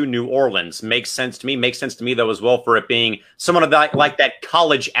going to New Orleans. Makes sense to me. Makes sense to me, though, as well, for it being somewhat of that, like that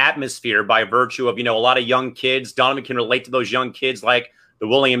college atmosphere by virtue of, a lot of young kids. Donovan can relate to those young kids like the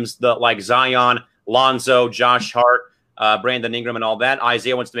Williams, like Zion, Lonzo, Josh Hart, Brandon Ingram, and all that.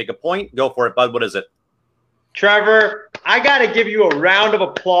 Isaiah wants to make a point. Go for it, bud. What is it? Trevor, I got to give you a round of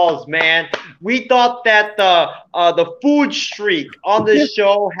applause, man. We thought that the food streak on this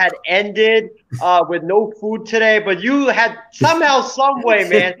show had ended with no food today, but you had somehow, some way,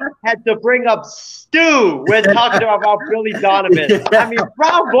 man, had to bring up stew when talking about Billy Donovan. I mean,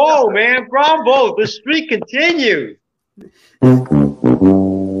 bravo, man, bravo. The streak continues.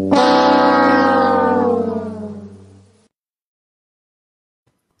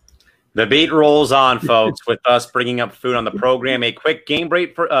 The beat rolls on, folks, with us bringing up food on the program. A quick game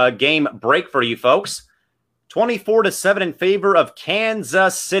break for you folks. 24-7 in favor of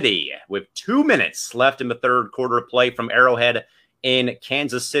Kansas City with 2 minutes left in the third quarter of play from Arrowhead in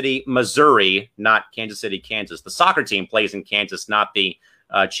Kansas City, Missouri. Not Kansas City, Kansas. The soccer team plays in Kansas, not the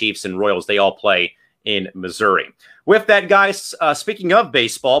Chiefs and Royals. They all play in Missouri. With that, guys, speaking of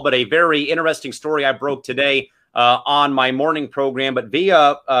baseball, but a very interesting story I broke today on my morning program, but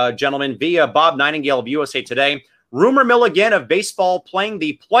via Bob Nightingale of USA Today. Rumor mill again of baseball playing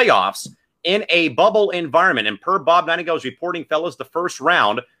the playoffs in a bubble environment. And per Bob Nightingale's reporting, fellas, the first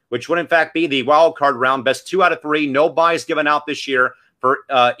round, which would in fact be the wild card round, best 2 out of 3, no buys given out this year for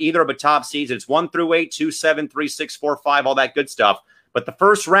either of the top seeds. It's 1 through 8, 2, 7, 3, 6, 4, 5, all that good stuff. But the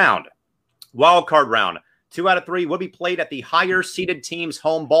first round, wild card round, 2 out of 3 will be played at the higher seeded team's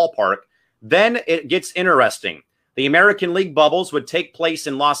home ballpark. Then it gets interesting. The American League bubbles would take place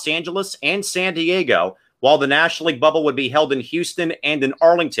in Los Angeles and San Diego, while the National League bubble would be held in Houston and in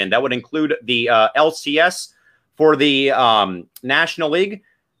Arlington. That would include the LCS for the National League,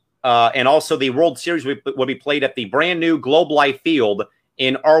 and also the World Series will be played at the brand new Globe Life Field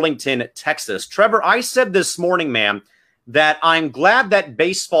in Arlington, Texas. Trevor, I said this morning, man, that I'm glad that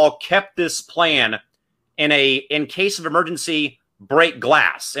baseball kept this plan in case of emergency break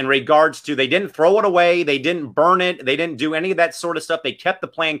glass in regards to they didn't throw it away, they didn't burn it, they didn't do any of that sort of stuff. They kept the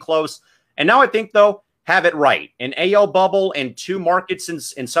plan close. And now I think, though, have it right. An AL bubble in 2 markets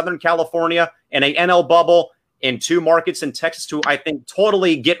in Southern California and an NL bubble in 2 markets in Texas to, I think,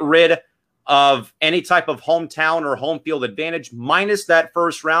 totally get rid of any type of hometown or home field advantage minus that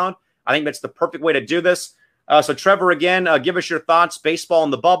first round. I think that's the perfect way to do this. So, Trevor, again, give us your thoughts. Baseball in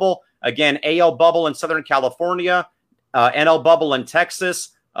the bubble. Again, AL bubble in Southern California. NL bubble in Texas,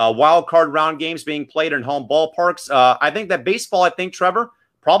 wild card round games being played in home ballparks. I think that baseball, Trevor,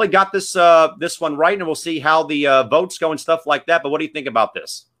 probably got this one right, and we'll see how the votes go and stuff like that. But what do you think about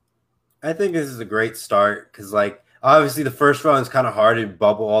this? I think this is a great start because, obviously the first round is kind of hard to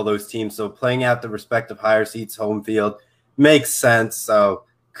bubble all those teams. So playing out the respective higher seats home field makes sense. So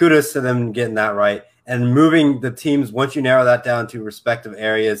kudos to them getting that right. And moving the teams, once you narrow that down to respective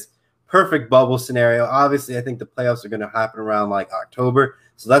areas, perfect bubble scenario. Obviously, I think the playoffs are going to happen around October.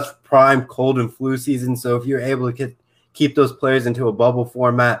 So that's prime cold and flu season. So if you're able to keep those players into a bubble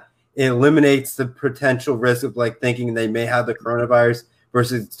format, it eliminates the potential risk of thinking they may have the coronavirus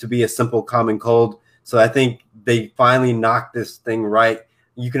versus to be a simple common cold. So I think they finally knocked this thing right.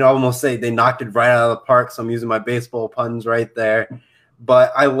 You can almost say they knocked it right out of the park. So I'm using my baseball puns right there.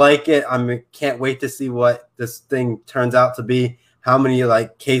 But I like it. Can't wait to see what this thing turns out to be. How many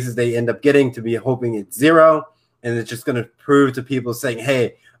cases they end up getting, to be hoping it's 0. And it's just going to prove to people saying,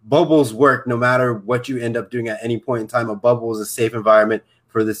 hey, bubbles work no matter what you end up doing at any point in time. A bubble is a safe environment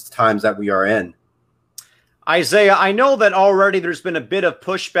for this times that we are in. Isaiah, I know that already there's been a bit of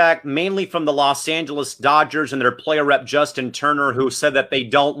pushback, mainly from the Los Angeles Dodgers and their player rep, Justin Turner, who said that they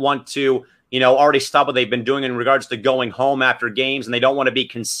don't want to, already stop what they've been doing in regards to going home after games, and they don't want to be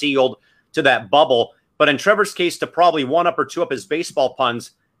concealed to that bubble. But in Trevor's case, to probably 1-up or 2-up his baseball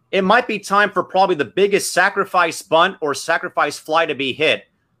puns, it might be time for probably the biggest sacrifice bunt or sacrifice fly to be hit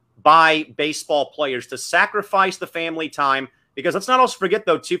by baseball players, to sacrifice the family time. Because let's not also forget,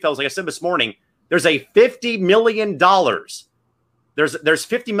 though, too, fellas, like I said this morning, there's a $50 million. There's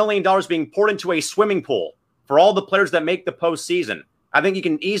 $50 million being poured into a swimming pool for all the players that make the postseason. I think you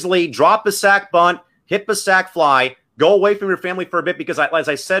can easily drop the sack bunt, hit the sack fly, go away from your family for a bit, because as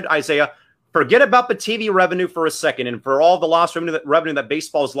I said, Isaiah, forget about the TV revenue for a second and for all the lost revenue that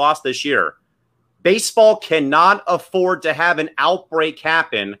baseball has lost this year. Baseball cannot afford to have an outbreak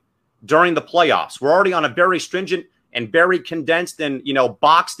happen during the playoffs. We're already on a very stringent and very condensed and,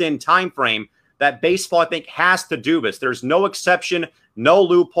 boxed in time frame that baseball, I think, has to do this. There's no exception, no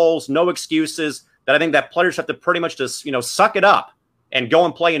loopholes, no excuses that I think that players have to pretty much just, suck it up and go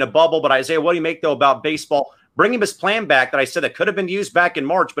and play in a bubble. But Isaiah, what do you make, though, about baseball bringing this plan back that I said that could have been used back in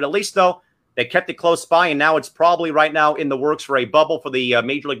March, but at least, though, they kept it close by, and now it's probably right now in the works for a bubble for the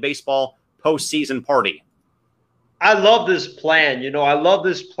Major League Baseball postseason party? I love this plan. I love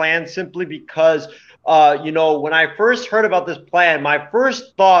this plan simply because, when I first heard about this plan, my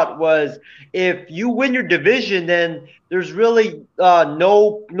first thought was if you win your division, then there's really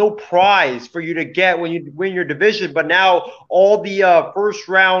no prize for you to get when you win your division. But now all the first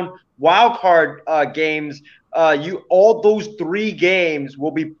round wild card games, all those 3 games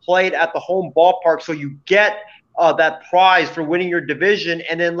will be played at the home ballpark, so you get that prize for winning your division.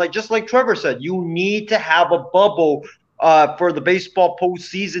 And then, just like Trevor said, you need to have a bubble for the baseball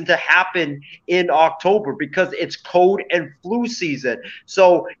postseason to happen in October because it's cold and flu season.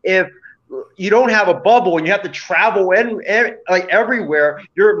 So if you don't have a bubble and you have to travel everywhere,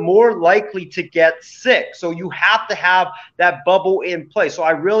 you're more likely to get sick. So you have to have that bubble in place. So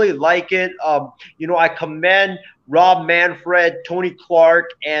I really like it. I commend Rob Manfred, Tony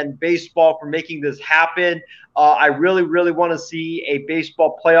Clark, and baseball for making this happen. I really, really want to see a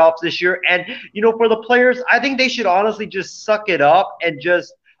baseball playoffs this year. And, for the players, I think they should honestly just suck it up and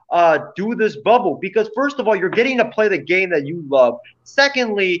just do this bubble because, first of all, you're getting to play the game that you love.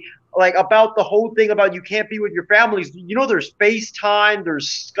 Secondly, about the whole thing about you can't be with your families, there's FaceTime, there's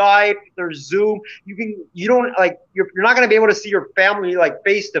Skype, there's Zoom. You're not going to be able to see your family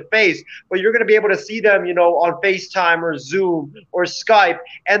face to face, but you're going to be able to see them, on FaceTime or Zoom or Skype.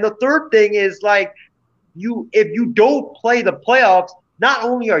 And the third thing is if you don't play the playoffs, not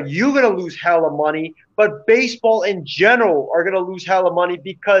only are you going to lose hella money, but baseball in general are going to lose hella money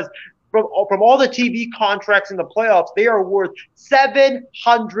because from all the TV contracts in the playoffs, they are worth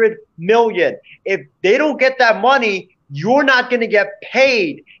 $700 million. If they don't get that money, you're not going to get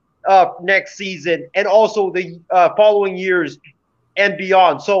paid next season and also the following years and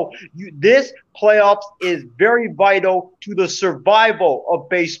beyond. So this playoffs is very vital to the survival of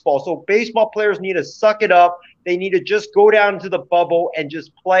baseball. So baseball players need to suck it up. They need to just go down to the bubble and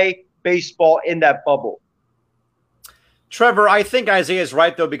just play baseball in that bubble. Trevor, I think Isaiah is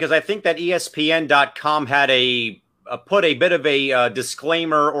right, though, because I think that ESPN.com had put a bit of a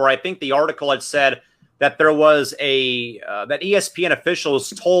disclaimer, or I think the article had said that there was that ESPN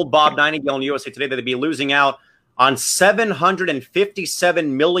officials told Bob Nightingale in USA Today that they'd be losing out on $757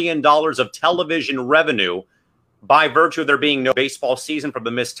 million of television revenue by virtue of there being no baseball season from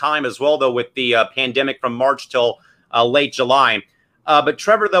the missed time as well, though, with the pandemic from March till late July. But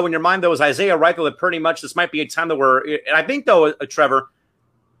Trevor, though, in your mind, though, is Isaiah right, though, that pretty much this might be a time that and I think, though, Trevor,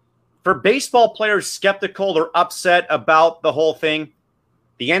 for baseball players skeptical or upset about the whole thing,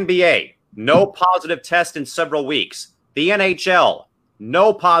 the NBA, no positive test in several weeks. The NHL,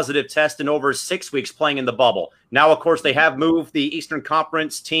 no positive test in over 6 weeks playing in the bubble. Now, of course, they have moved the Eastern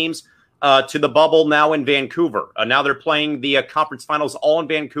Conference teams to the bubble now in Vancouver. Now they're playing the conference finals all in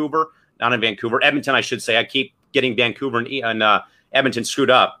Vancouver. Not in Vancouver, Edmonton, I should say. I keep getting Vancouver and Edmonton screwed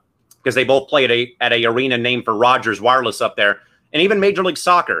up because they both play at a arena named for Rogers Wireless up there. And even Major League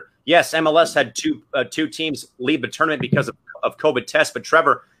Soccer. Yes, MLS had two teams leave the tournament because of COVID tests. But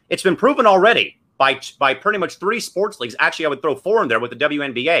Trevor, it's been proven already by pretty much 3 sports leagues. Actually, I would throw 4 in there with the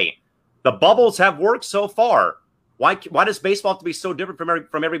WNBA. The bubbles have worked so far. Why does baseball have to be so different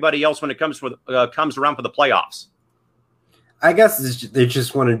from everybody else when it comes around for the playoffs? I guess they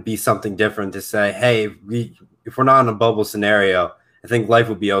just want to be something different to say, hey, if we're not in a bubble scenario, I think life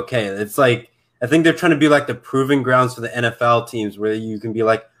would be okay. It's I think they're trying to be like the proving grounds for the NFL teams where you can be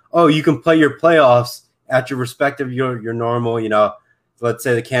like, oh, you can play your playoffs at your respective, your normal, let's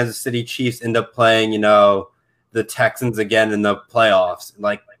say the Kansas City Chiefs end up playing, the Texans again in the playoffs.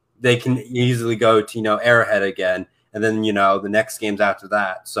 They can easily go to, Arrowhead again. And then, the next games after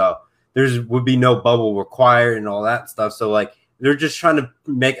that. So would be no bubble required and all that stuff. So they're just trying to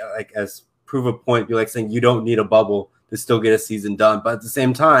make as prove a point, be saying you don't need a bubble to still get a season done. But at the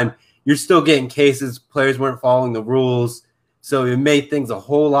same time, you're still getting cases. Players weren't following the rules. So it made things a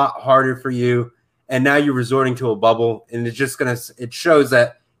whole lot harder for you. And now you're resorting to a bubble. And it shows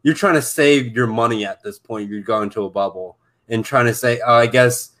that you're trying to save your money at this point. You're going to a bubble and trying to say, oh, I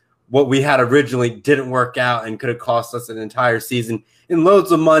guess what we had originally didn't work out and could have cost us an entire season and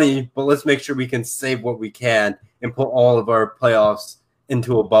loads of money. But let's make sure we can save what we can and put all of our playoffs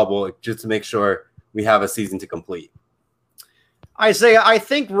into a bubble just to make sure we have a season to complete. Isaiah, I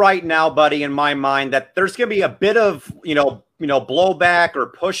think right now, buddy, in my mind, that there's going to be a bit of, blowback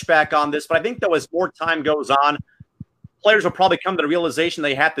or pushback on this. But I think, though, as more time goes on, players will probably come to the realization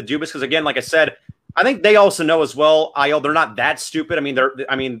they have to do this. Because, again, like I said, I think they also know as well, they're not that stupid.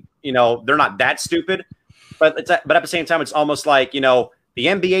 They're not that stupid. But at the same time, it's almost like, the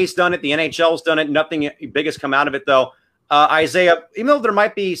NBA's done it, the NHL's done it. Nothing big has come out of it, though. Isaiah, even though there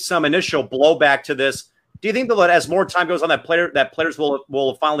might be some initial blowback to this, do you think that as more time goes on, that players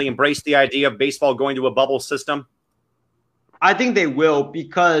will finally embrace the idea of baseball going to a bubble system? I think they will,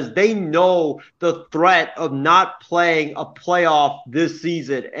 because they know the threat of not playing a playoff this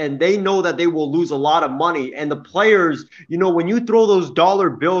season, and they know that they will lose a lot of money. And the players, when you throw those dollar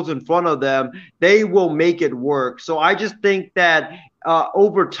bills in front of them, they will make it work. So I just think that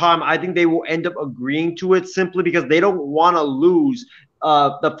over time, I think they will end up agreeing to it, simply because they don't want to lose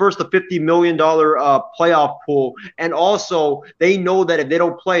the first $50 million playoff pool. And also, they know that if they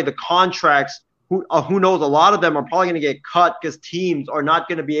don't play, the contracts, who knows, a lot of them are probably going to get cut, because teams are not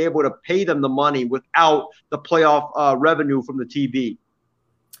going to be able to pay them the money without the playoff revenue from the TV.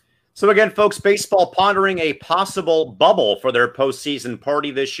 So again, folks, baseball pondering a possible bubble for their postseason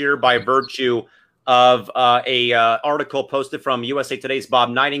party this year by virtue of a article posted from USA Today's Bob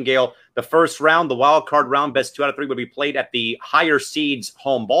Nightingale. The first round, the wild card round, best 2 out of 3, would be played at the higher seeds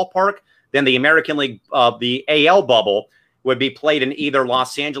home ballpark. Then the American League, the AL bubble, would be played in either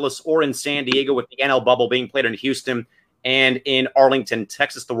Los Angeles or in San Diego, with the NL bubble being played in Houston and in Arlington,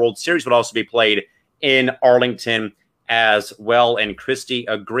 Texas. The World Series would also be played in Arlington as well. And Christy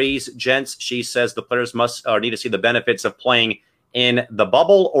agrees, gents. She says the players must need to see the benefits of playing in the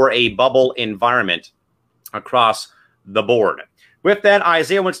bubble or a bubble environment across the board. With that,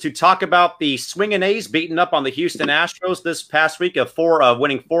 Isaiah wants to talk about the Swingin' A's beating up on the Houston Astros this past week,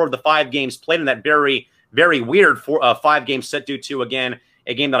 winning 4 of the 5 games played in that very, very weird 5-game set, due to, again,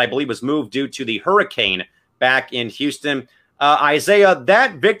 a game that I believe was moved due to the hurricane back in Houston. Isaiah,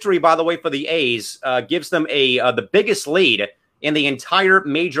 that victory, by the way, for the A's gives them the biggest lead in the entire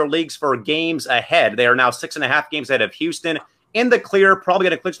major leagues for games ahead. They are now 6.5 games ahead of Houston, in the clear, probably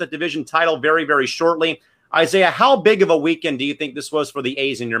going to clinch the division title very, very shortly. Isaiah, how big of a weekend do you think this was for the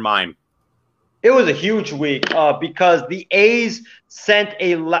A's in your mind? It was a huge week because the A's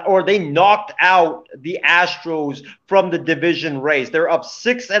they knocked out the Astros from the division race. They're up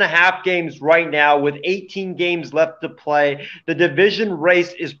 6.5 games right now with 18 games left to play. The division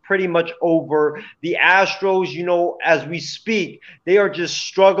race is pretty much over. The Astros, as we speak, they are just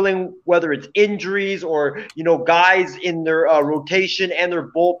struggling, whether it's injuries or, guys in their rotation and their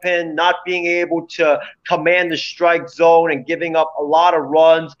bullpen not being able to command the strike zone and giving up a lot of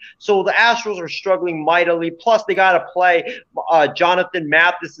runs. So the Astros are struggling mightily. Plus, they got to play Jonathan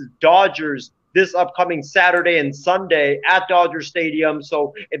Mathis's Dodgers this upcoming Saturday and Sunday at Dodger Stadium.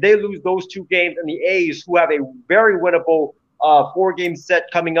 So if they lose those 2 games, and the A's, who have a very winnable 4-game set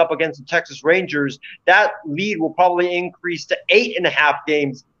coming up against the Texas Rangers, that lead will probably increase to 8.5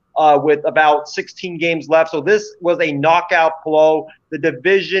 games with about 16 games left. So this was a knockout blow. The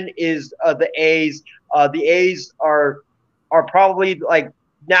division is the A's. The A's are probably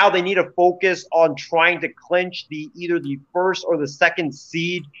now they need to focus on trying to clinch either the first or the second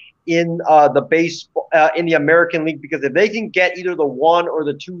seed in in the American League, because if they can get either the 1 or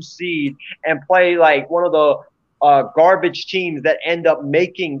the 2 seed and play like one of the garbage teams that end up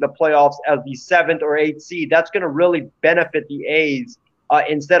making the playoffs as the 7th or 8th seed, that's going to really benefit the A's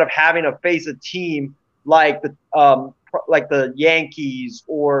instead of having to face a team like the Yankees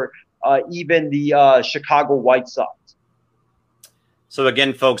or even the Chicago White Sox. So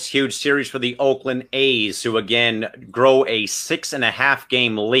again, folks, huge series for the Oakland A's, who again grow a 6.5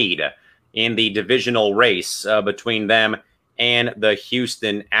 game lead in the divisional race between them and the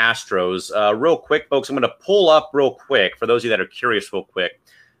Houston Astros. Real quick, folks, I'm going to pull up real quick, for those of you that are curious real quick,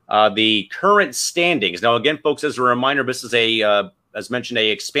 the current standings. Now, again, folks, as a reminder, this is as mentioned, a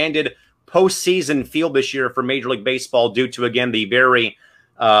expanded postseason field this year for Major League Baseball due to, again, the very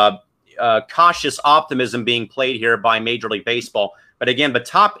cautious optimism being played here by Major League Baseball. But again, the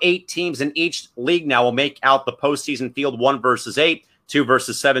top 8 teams in each league now will make out the postseason field, 1 versus 8, 2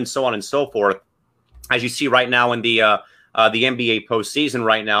 versus 7, so on and so forth. As you see right now in the NBA postseason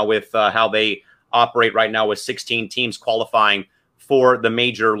right now, with how they operate right now, with 16 teams qualifying for the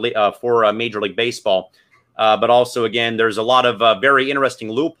Major League Baseball. But also, again, there's a lot of very interesting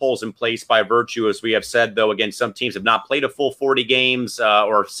loopholes in place by virtue, as we have said, though, again, some teams have not played a full 40 games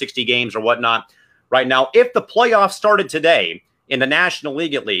or 60 games or whatnot right now. If the playoffs started today, in the National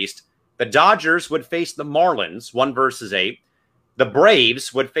League at least, the Dodgers would face the Marlins, 1 versus 8. The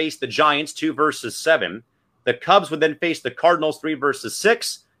Braves would face the Giants, 2 versus 7. The Cubs would then face the Cardinals 3 versus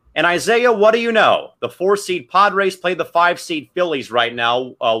 6. And Isaiah, what do you know? The 4-seed Padres play the 5-seed Phillies right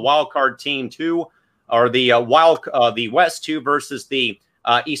now. Wild card team 2, or the West 2 versus the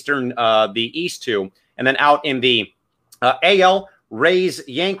East 2. And then out in the AL, Rays,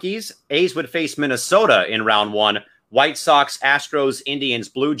 Yankees. A's would face Minnesota in round 1. White Sox, Astros, Indians,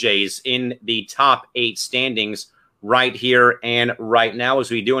 Blue Jays in the top 8 standings right here and right now.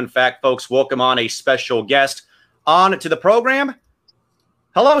 As we do, in fact, folks, welcome on a special guest on to the program.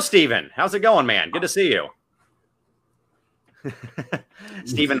 Hello, Steven. How's it going, man? Good to see you.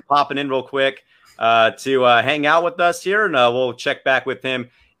 Steven popping in real quick to hang out with us here, and we'll check back with him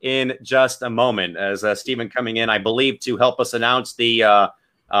in just a moment. As Steven coming in, I believe, to help us announce the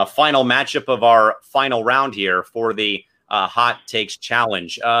final matchup of our final round here for the Hot Takes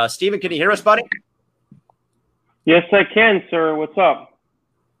Challenge. Steven, can you hear us, buddy? Yes, I can, sir. What's up?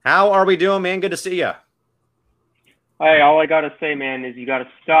 How are we doing, man? Good to see you. Hey, all I got to say, man, is you got to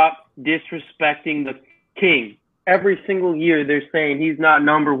stop disrespecting the king. Every single year they're saying he's not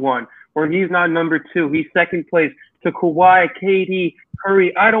number 1 or he's not number 2. He's second place to Kawhi, KD,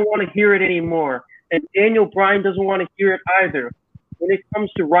 Curry. I don't want to hear it anymore. And Daniel Bryan doesn't want to hear it either. When it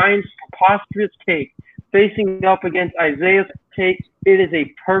comes to Ryan's preposterous take, facing up against Isaiah's take, it is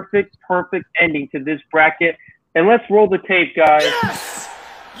a perfect ending to this bracket. And let's roll the tape, guys. Yes!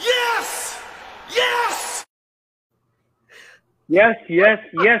 Yes! Yes!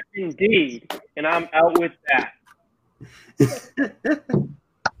 Yes, indeed. And I'm out with that.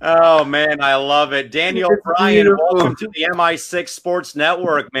 Oh, man, I love it. Daniel Bryan, welcome to the MI6 Sports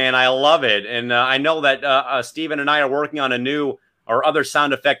Network, man. I love it. And I know that Steven and I are working on a new or other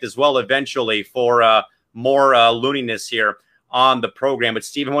sound effect as well eventually for more looniness here on the program. But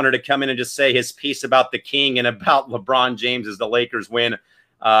Steven wanted to come in and just say his piece about the king and about LeBron James as the Lakers win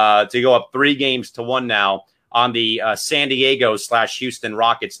to go up 3-1 now on the San Diego/Houston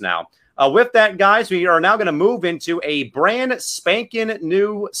Rockets now. With that, guys, we are now going to move into a brand spanking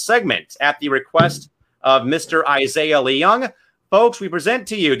new segment at the request of Mr. Isaiah Leung. Folks, we present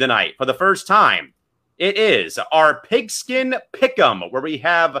to you tonight for the first time. It is our Pigskin Pick'em, where we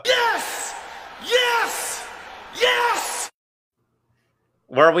have... Yes! Yes! Yes!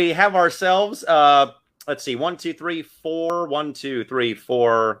 Where we have ourselves... let's see, 1, 2, 3, 4, 1, 2, 3,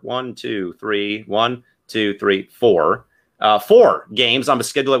 4, 1, 2, 3, 1, 2, 3, 4. 4 games on the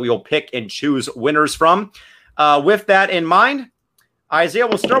schedule that we will pick and choose winners from. With that in mind, Isaiah,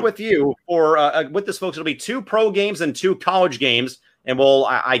 we'll start with you. With this, folks, it'll be 2 pro games and 2 college games, and we'll,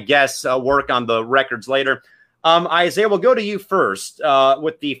 I guess, work on the records later. Isaiah, we'll go to you first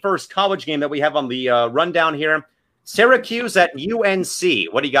with the first college game that we have on the rundown here. Syracuse at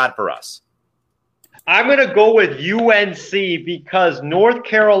UNC. What do you got for us? I'm going to go with UNC because North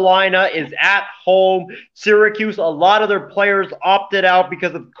Carolina is at home. Syracuse, a lot of their players opted out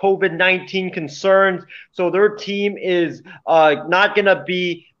because of COVID-19 concerns. So their team is not going to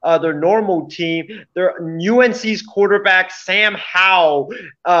be their normal team. UNC's quarterback, Sam Howell,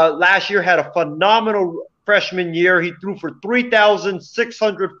 last year had a phenomenal freshman year. He threw for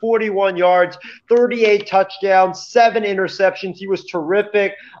 3,641 yards, 38 touchdowns, 7 interceptions. He was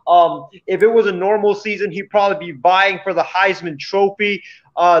terrific. If it was a normal season, he'd probably be vying for the Heisman Trophy.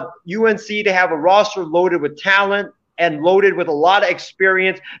 UNC to have a roster loaded with talent and loaded with a lot of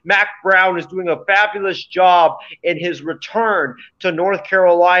experience. Mac Brown is doing a fabulous job in his return to North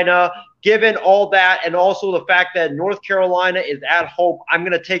Carolina. Given all that and also the fact that North Carolina is at home, I'm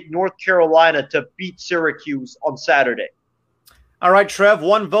going to take North Carolina to beat Syracuse on Saturday. All right, Trev,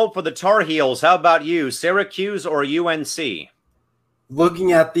 1 vote for the Tar Heels. How about you, Syracuse or UNC?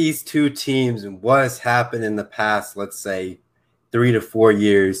 Looking at these 2 teams and what has happened in the past, let's say, 3 to 4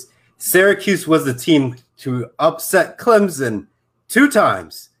 years, Syracuse was the team to upset Clemson 2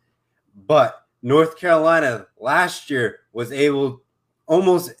 times. But North Carolina last year was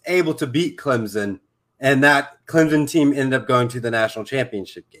almost able to beat Clemson, and that Clemson team ended up going to the national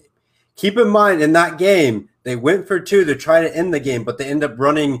championship game. Keep in mind, in that game, they went for 2 to try to end the game, but they ended up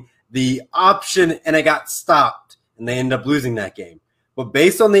running the option, and it got stopped, and they ended up losing that game. But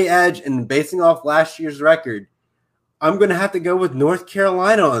based on the edge and basing off last year's record, I'm going to have to go with North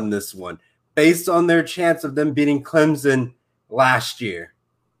Carolina on this one, based on their chance of them beating Clemson last year.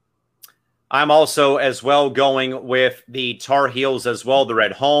 I'm also as well going with the Tar Heels as well. They're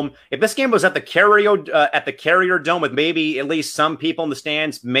at home. If this game was at the Carrier Dome with maybe at least some people in the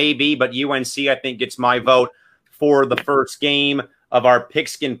stands, maybe, but UNC I think gets my vote for the first game of our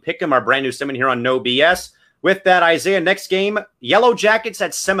Pigskin Pick'em, our brand new segment here on No BS. With that, Isaiah, next game, Yellow Jackets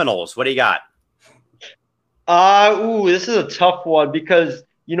at Seminoles. What do you got? This is a tough one because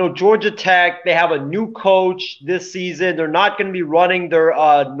Georgia Tech, they have a new coach this season. They're not going to be running their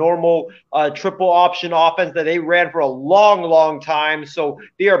normal triple option offense that they ran for a long, long time. So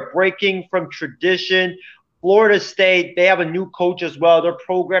they are breaking from tradition. Florida State, they have a new coach as well. Their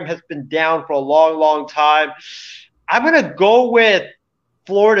program has been down for a long, long time. I'm going to go with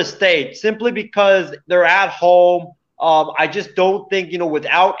Florida State simply because they're at home. I just don't think,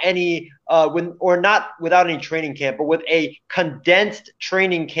 without any without any training camp, but with a condensed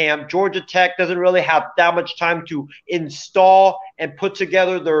training camp, Georgia Tech doesn't really have that much time to install and put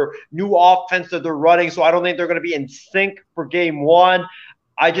together their new offense that they're running. So I don't think they're going to be in sync for game one.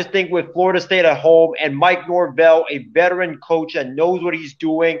 I just think with Florida State at home and Mike Norvell, a veteran coach that knows what he's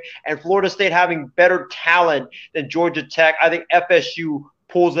doing, and Florida State having better talent than Georgia Tech, I think FSU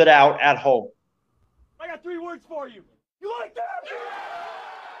pulls it out at home. I got 3 words for you. You like that?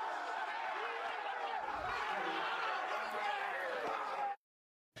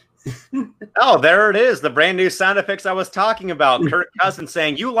 Oh, there it is. The brand new sound effects I was talking about. Kirk Cousins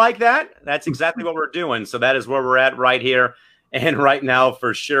saying, "You like that?" That's exactly what we're doing. So that is where we're at right here and right now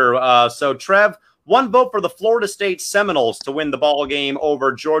for sure. So Trev, 1 vote for the Florida State Seminoles to win the ball game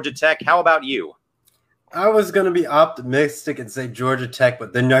over Georgia Tech. How about you? I was going to be optimistic and say Georgia Tech,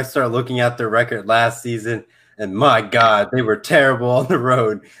 but then I started looking at their record last season, and my God, they were terrible on the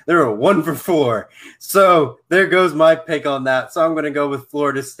road. They were 1 for 4. So there goes my pick on that. So I'm going to go with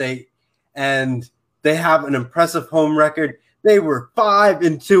Florida State, and they have an impressive home record. They were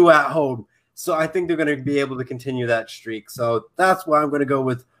 5-2 at home. So I think they're going to be able to continue that streak. So that's why I'm going to go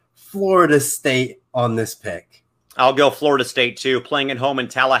with Florida State on this pick. I'll go Florida State, too. Playing at home in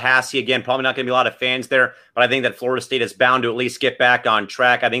Tallahassee. Again, probably not going to be a lot of fans there, but I think that Florida State is bound to at least get back on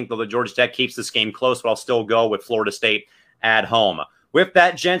track. I think the Georgia Tech keeps this game close, but I'll still go with Florida State at home. With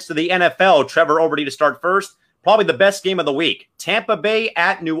that, gents, to the NFL. Trevor, over to you to start first. Probably the best game of the week. Tampa Bay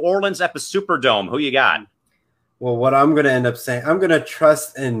at New Orleans at the Superdome. Who you got? Well, what I'm going to end up saying, I'm going to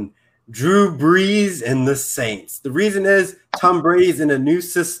trust in Drew Brees and the Saints. The reason is Tom Brady's in a new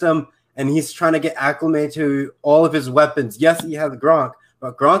system, and he's trying to get acclimated to all of his weapons. Yes, he has Gronk,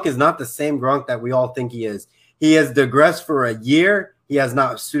 but Gronk is not the same Gronk that we all think he is. He has digressed for a year. He has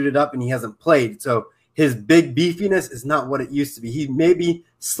not suited up, and he hasn't played. So his big beefiness is not what it used to be. He maybe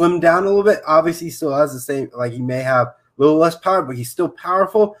slimmed down a little bit. Obviously, he still has the same, like he may have a little less power, but he's still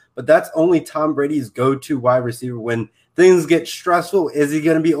powerful. But that's only Tom Brady's go-to wide receiver when things get stressful. Is he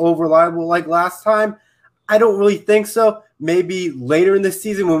going to be over-reliable like last time? I don't really think so. Maybe later in the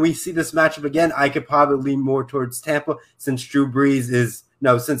season when we see this matchup again, I could probably lean more towards Tampa since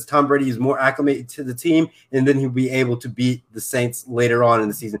since Tom Brady is more acclimated to the team, and then he'll be able to beat the Saints later on in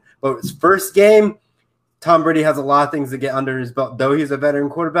the season. But his first game, Tom Brady has a lot of things to get under his belt. Though he's a veteran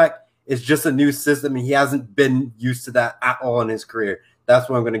quarterback, it's just a new system, and he hasn't been used to that at all in his career. That's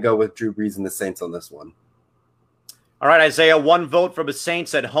why I'm going to go with Drew Brees and the Saints on this one. All right, Isaiah, 1 vote for the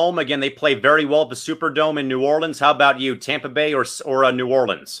Saints at home. Again, they play very well at the Superdome in New Orleans. How about you, Tampa Bay or New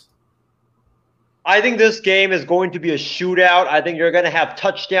Orleans? I think this game is going to be a shootout. I think you're going to have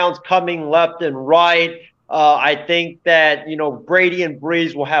touchdowns coming left and right. I think that, Brady and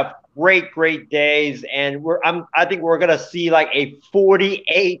Brees will have great days, and I think we're gonna see like a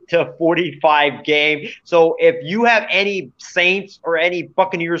 48-45 game. So if you have any Saints or any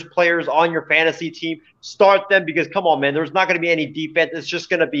Buccaneers players on your fantasy team, start them, because come on, man, there's not gonna be any defense. It's just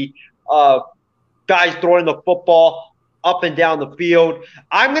gonna be guys throwing the football up and down the field.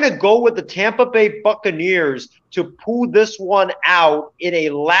 I'm gonna go with the Tampa Bay Buccaneers to pull this one out in a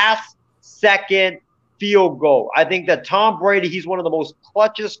last-second field goal. I think that Tom Brady, he's one of the most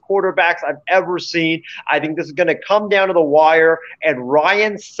clutchest quarterbacks I've ever seen. I think this is going to come down to the wire, and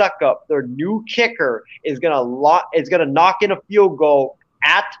Ryan Suckup, their new kicker, is going to knock in a field goal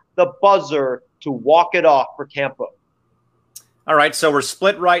at the buzzer to walk it off for Tampa. All right, so we're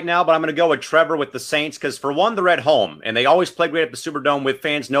split right now, but I'm going to go with Trevor with the Saints because, for one, they're at home, and they always play great at the Superdome with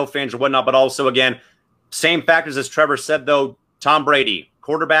fans, no fans, or whatnot, but also, again, same factors as Trevor said, though. Tom Brady,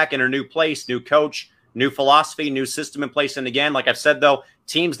 quarterback in a new place, new coach, new philosophy, new system in place. And again, like I've said, though,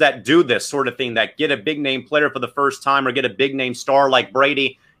 teams that do this sort of thing, that get a big-name player for the first time or get a big-name star like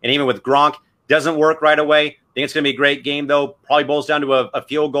Brady, and even with Gronk, doesn't work right away. I think it's going to be a great game, though. Probably boils down to a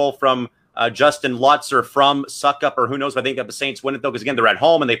field goal from Justin Lutz or from Suckup, or who knows. But I think that the Saints win it, though, because, again, they're at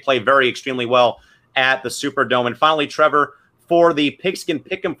home and they play extremely well at the Superdome. And finally, Trevor, for the Pigskin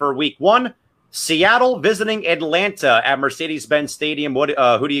Pick'em for Week 1, Seattle visiting Atlanta at Mercedes-Benz Stadium.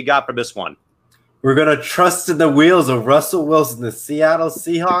 Who do you got for this one? We're going to trust in the wheels of Russell Wilson. The Seattle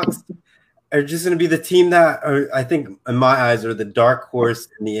Seahawks are just going to be the team that I think, in my eyes, are the dark horse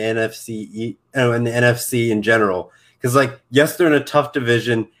in the NFC in general. Because, like, yes, they're in a tough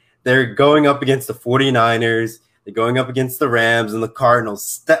division. They're going up against the 49ers. They're going up against the Rams and the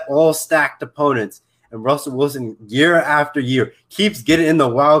Cardinals, all stacked opponents. And Russell Wilson, year after year, keeps getting in the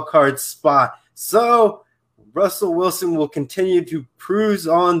wild card spot. So Russell Wilson will continue to cruise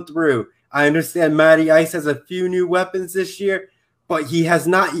on through. I understand Matty Ice has a few new weapons this year, but he has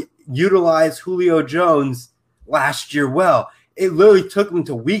not utilized Julio Jones last year well. It literally took him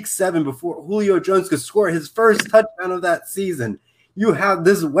to week 7 before Julio Jones could score his first touchdown of that season. You have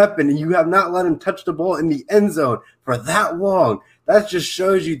this weapon, and you have not let him touch the ball in the end zone for that long. That just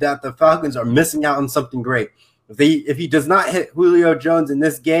shows you that the Falcons are missing out on something great. If he does not hit Julio Jones in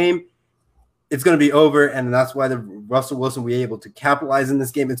this game, it's going to be over, and that's why the Russell Wilson will be able to capitalize in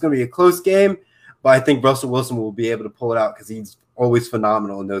this game. It's going to be a close game, but I think Russell Wilson will be able to pull it out because he's always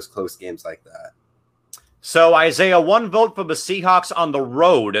phenomenal in those close games like that. So, Isaiah, one vote for the Seahawks on the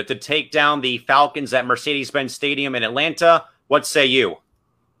road to take down the Falcons at Mercedes-Benz Stadium in Atlanta. What say you?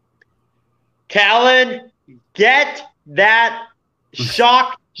 Callan, get that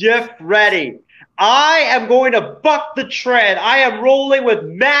shock GIF ready. I am going to buck the trend. I am rolling with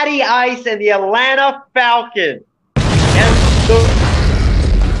Matty Ice and the Atlanta Falcons. And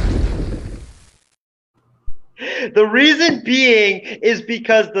the reason being is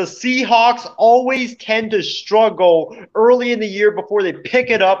because the Seahawks always tend to struggle early in the year before they pick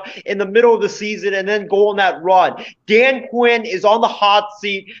it up in the middle of the season and then go on that run. Dan Quinn is on the hot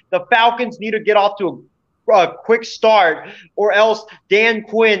seat. The Falcons need to get off to a quick start, or else Dan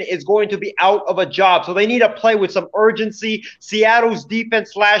Quinn is going to be out of a job. So they need to play with some urgency. Seattle's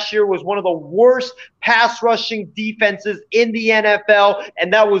defense last year was one of the worst pass rushing defenses in the NFL,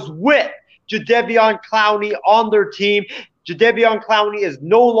 and that was with Jadeveon Clowney on their team. Jadeveon Clowney is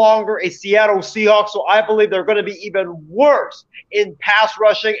no longer a Seattle Seahawks, so I believe they're going to be even worse in pass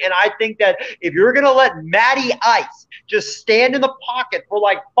rushing. And I think that if you're going to let Matty Ice just stand in the pocket for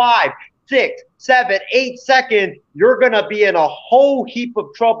like 5, 6, 7, 8 seconds, you're going to be in a whole heap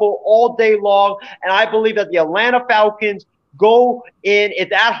of trouble all day long. And I believe that the Atlanta Falcons go in.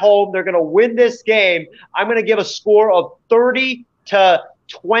 It's at home. They're going to win this game. I'm going to give a score of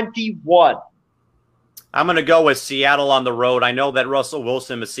 30-21. I'm going to go with Seattle on the road. I know that Russell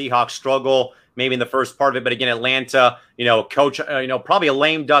Wilson, the Seahawks struggle maybe in the first part of it, but again, Atlanta, coach, probably a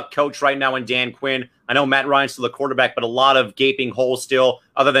lame duck coach right now in Dan Quinn. I know Matt Ryan's still the quarterback, but a lot of gaping holes still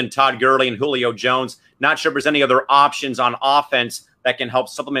other than Todd Gurley and Julio Jones. Not sure if there's any other options on offense that can help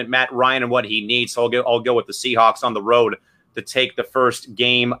supplement Matt Ryan and what he needs. So I'll go with the Seahawks on the road to take the first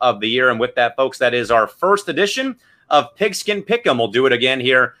game of the year. And with that, folks, that is our first edition of Pigskin Pick'em. We'll do it again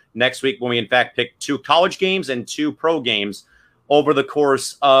here next week when we, in fact, pick 2 college games and 2 pro games over the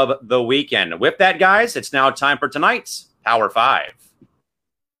course of the weekend. With that, guys, it's now time for tonight's Power 5.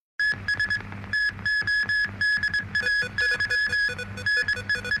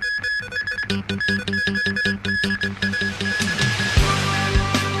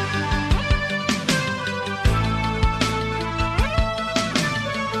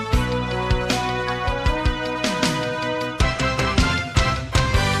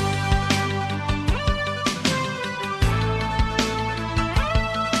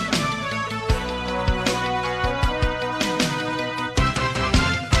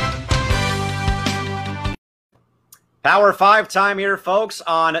 Power 5 time here, folks,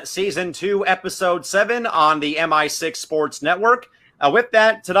 on Season 2, Episode 7 on the MI6 Sports Network. With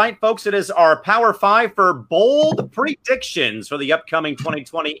that, tonight, folks, it is our Power 5 for bold predictions for the upcoming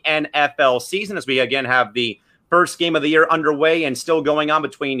 2020 NFL season, as we again have the first game of the year underway and still going on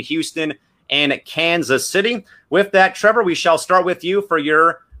between Houston and Kansas City. With that, Trevor, we shall start with you for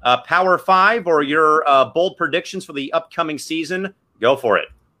your Power 5 or your bold predictions for the upcoming season. Go for it.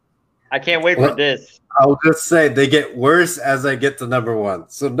 I can't wait for this. I'll just say they get worse as I get to number 1.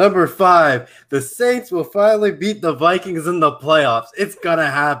 So number 5, the Saints will finally beat the Vikings in the playoffs. It's going to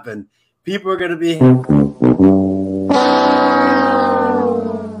happen. People are going to be...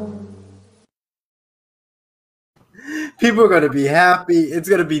 People are going to be happy. It's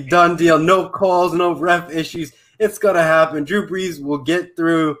going to be done deal. No calls, no ref issues. It's going to happen. Drew Brees will get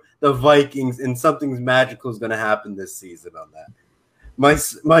through the Vikings, and something magical is going to happen this season on that. My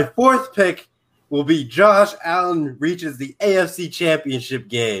 4th pick will be Josh Allen reaches the AFC Championship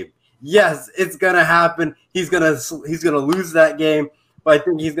game. Yes, it's gonna happen. He's gonna lose that game, but I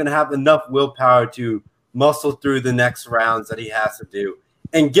think he's gonna have enough willpower to muscle through the next rounds that he has to do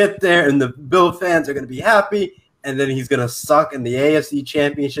and get there. And the Bill fans are gonna be happy. And then he's gonna suck in the AFC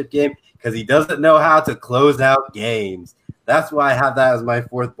Championship game because he doesn't know how to close out games. That's why I have that as my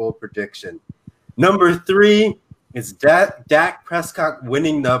 4th bold prediction. Number 3. It's Dak Prescott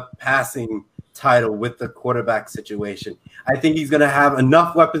winning the passing title with the quarterback situation. I think he's going to have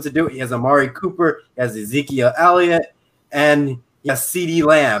enough weapons to do it. He has Amari Cooper, he has Ezekiel Elliott, and he has CeeDee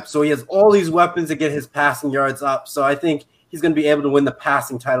Lamb. So he has all these weapons to get his passing yards up. So I think he's going to be able to win the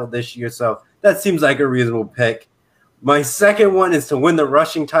passing title this year. So that seems like a reasonable pick. My second one is to win the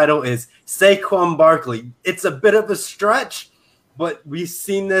rushing title is Saquon Barkley. It's a bit of a stretch, but we've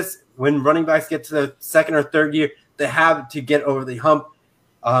seen this when running backs get to the second or third year, they have to get over the hump.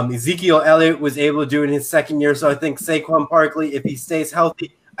 Ezekiel Elliott was able to do it in his second year, so I think Saquon Barkley, if he stays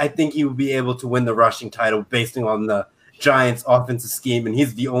healthy, I think he will be able to win the rushing title based on the Giants' offensive scheme, and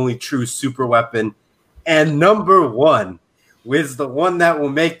he's the only true super weapon. And number one is the one that will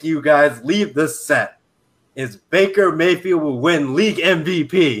make you guys leave the set. Is Baker Mayfield will win league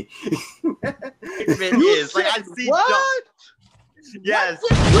MVP. It is. Like, I see what? Yes.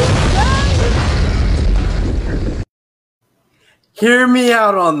 Hear me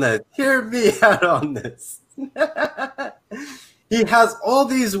out on this. Hear me out on this. He has all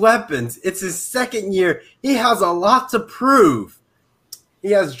these weapons. It's his second year. He has a lot to prove.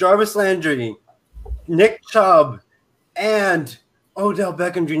 He has Jarvis Landry, Nick Chubb, and Odell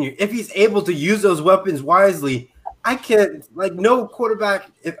Beckham Jr. If he's able to use those weapons wisely, I can't, like, no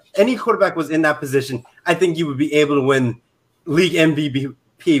quarterback, if any quarterback was in that position, I think you would be able to win league MVP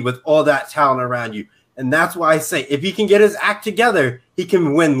with all that talent around you. And that's why I say if he can get his act together, he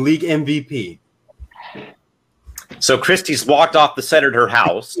can win league MVP. So Christy's walked off the set at her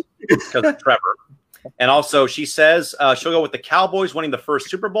house because of Trevor. And also she says she'll go with the Cowboys winning the first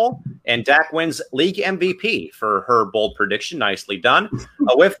Super Bowl, and Dak wins league MVP for her bold prediction. Nicely done.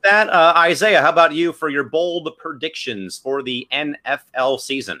 With that, Isaiah, how about you for your bold predictions for the NFL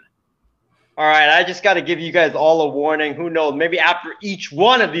season? All right, I just got to give you guys all a warning. Who knows? Maybe after each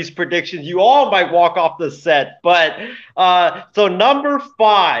one of these predictions, you all might walk off the set. But so number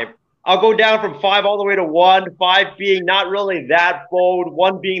 5, I'll go down from 5 all the way to 1. 5 being not really that bold,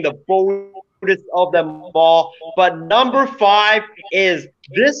 1 being the boldest of them all. But number 5 is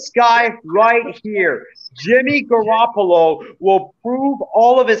this guy right here. Jimmy Garoppolo will prove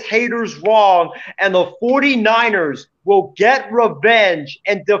all of his haters wrong, and the 49ers will get revenge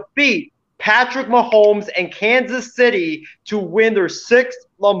and defeat Patrick Mahomes and Kansas City to win their 6th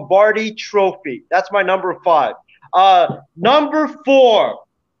Lombardi trophy. That's my number 5. Number 4.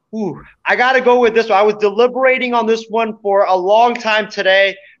 I got to go with this one. I was deliberating on this one for a long time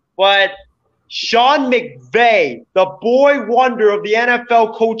today, but Sean McVay, the boy wonder of the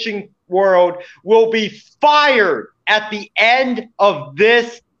NFL coaching world, will be fired at the end of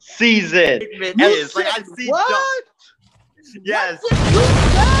this season. It is. Like, I see what? Yes.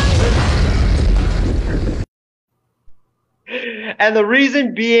 And the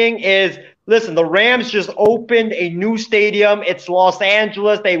reason being is, listen, the Rams just opened a new stadium. It's Los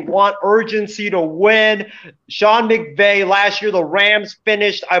Angeles. They want urgency to win. Sean McVay, last year the Rams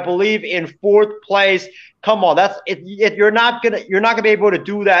finished, I believe, in 4th place. Come on, that's if you're not gonna be able to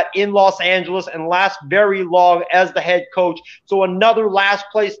do that in Los Angeles and last very long as the head coach. So another last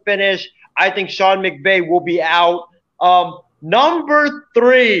place finish. I think Sean McVay will be out. Number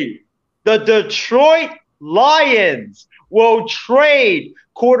 3, the Detroit Lions will trade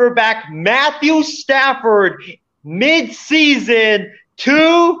quarterback Matthew Stafford mid-season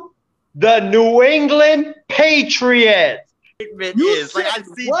to the New England Patriots. It is. Like, I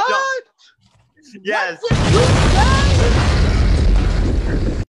see what? Yes.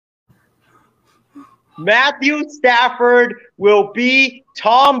 Matthew Stafford will be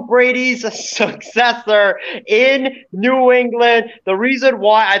Tom Brady's successor in New England. The reason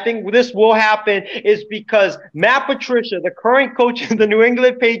why I think this will happen is because Matt Patricia, the current coach of the New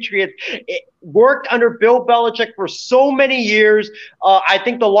England Patriots, worked under Bill Belichick for so many years. I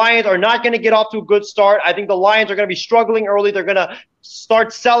think the Lions are not going to get off to a good start. I think the Lions are going to be struggling early. They're going to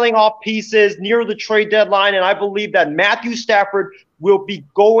start selling off pieces near the trade deadline, and I believe that Matthew Stafford will be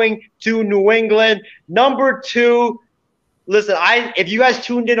going to New England. Number 2, listen, if you guys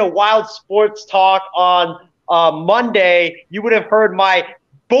tuned in to Wild Sports Talk on Monday, you would have heard my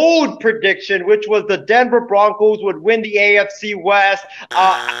bold prediction, which was the Denver Broncos would win the AFC West.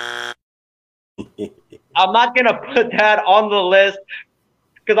 I'm not going to put that on the list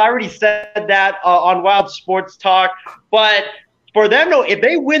because I already said that on Wild Sports Talk. But for them, if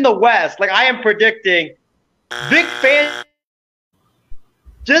they win the West, like I am predicting, Vic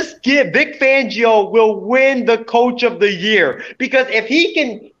Fangio will win the coach of the year. Because if he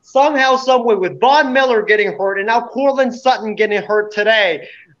can somehow, someway, with Von Miller getting hurt and now Courtland Sutton getting hurt today,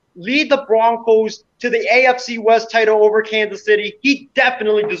 lead the Broncos to the AFC West title over Kansas City, he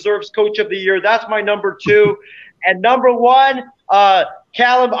definitely deserves coach of the year. That's my number 2. And number 1,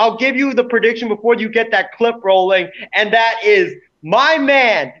 Callum, I'll give you the prediction before you get that clip rolling, and that is my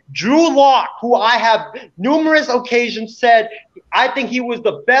man, Drew Lock, who I have numerous occasions said I think he was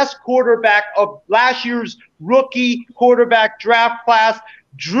the best quarterback of last year's rookie quarterback draft class.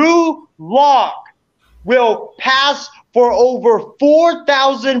 Drew Lock will pass for over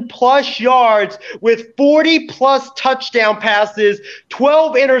 4,000 plus yards with 40 plus touchdown passes,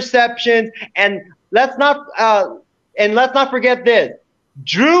 12 interceptions, and let's not forget this.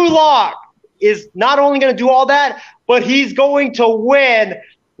 Drew Lock is not only going to do all that, but he's going to win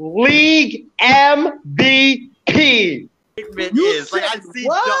league MVP. It is like I see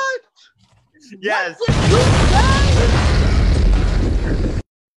what? Yes.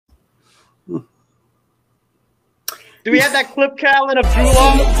 Do we have that clip, Callan, of Drew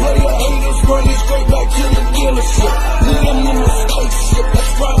Lock?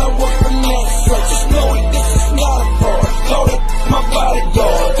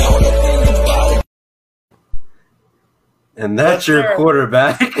 And that's your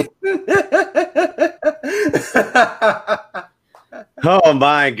quarterback. Oh,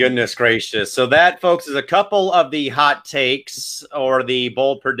 my goodness gracious. So that, folks, is a couple of the hot takes or the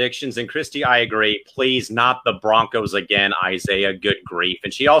bold predictions. And Christy, I agree. Please, not the Broncos again, Isaiah. Good grief.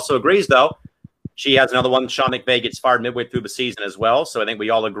 And she also agrees, though. She has another one. Sean McVay gets fired midway through the season as well. So I think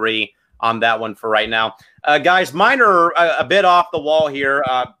we all agree on that one for right now. Guys, mine are a bit off the wall here.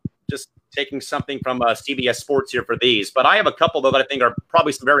 Just taking something from CBS Sports here for these. But I have a couple, though, that I think are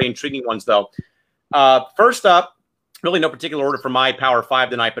probably some very intriguing ones, though. First up, really no particular order for my Power 5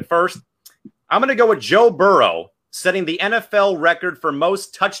 tonight. But first, I'm going to go with Joe Burrow setting the NFL record for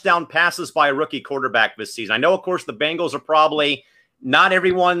most touchdown passes by a rookie quarterback this season. I know, of course, the Bengals are probably not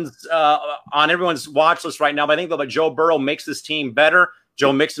everyone's on everyone's watch list right now, but I think that Joe Burrow makes this team better.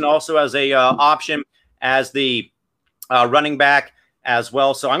 Joe Mixon also has a option as the running back as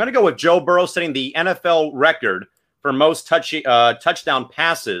well. So I'm going to go with Joe Burrow setting the NFL record for most touchdown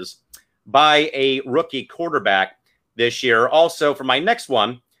passes by a rookie quarterback this year. Also, for my next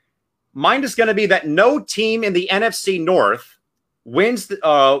one, mine is going to be that no team in the NFC North wins,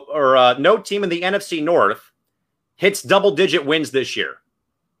 no team in the NFC North hits double-digit wins this year.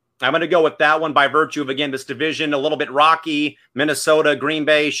 I'm going to go with that one by virtue of, again, this division, a little bit rocky, Minnesota, Green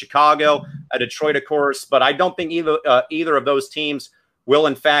Bay, Chicago, Detroit, of course. But I don't think either of those teams will,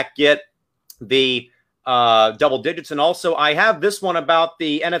 in fact, get the double digits. And also, I have this one about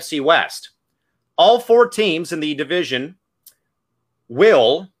the NFC West. All four teams in the division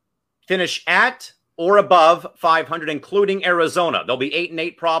will finish at or above 500, including Arizona. They'll be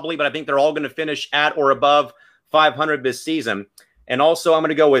 8-8 probably, but I think they're all going to finish at or above 500 this season. And also, I'm going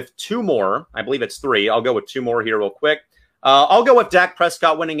to go with two more. I believe it's three. I'll go with two more here real quick. I'll go with Dak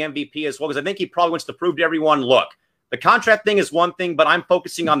Prescott winning MVP as well, because I think he probably wants to prove to everyone, look, the contract thing is one thing, but I'm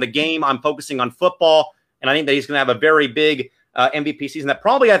focusing on the game. I'm focusing on football, and I think that he's going to have a very big MVP season. That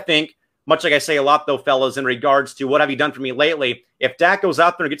probably, I think, much like I say a lot, though, fellas, in regards to what have you done for me lately, if Dak goes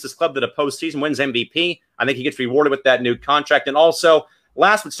out there and gets his club to the postseason, wins MVP, I think he gets rewarded with that new contract. And also,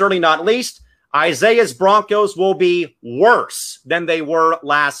 last but certainly not least, Isaiah's Broncos will be worse than they were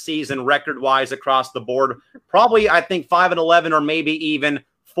last season record-wise across the board. Probably, I think, 5-11 or maybe even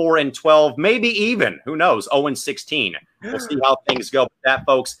 4-12, maybe even, who knows, 0-16. We'll see how things go. But that,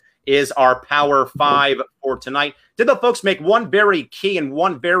 folks, is our Power 5 for tonight. Did the folks make one very key and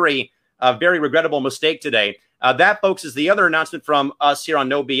one very regrettable mistake today? That, folks, is the other announcement from us here on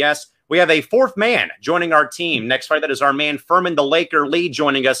No BS. We have a fourth man joining our team next Friday. That is our man, Furman the Laker Lee,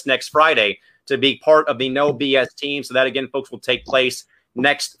 joining us next Friday to be part of the No BS team. So that, again, folks, will take place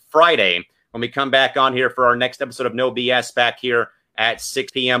next Friday when we come back on here for our next episode of No BS back here at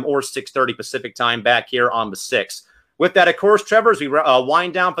 6 p.m. or 6:30 Pacific time back here on the 6th. With that, of course, Trevor, as we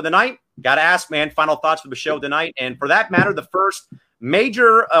wind down for the night, got to ask, man, final thoughts for the show tonight. And for that matter, the first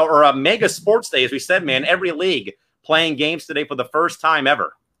major or a mega sports day, as we said, man, every league playing games today for the first time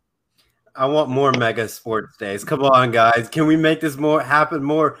ever. I want more mega sports days. Come on, guys. Can we make this happen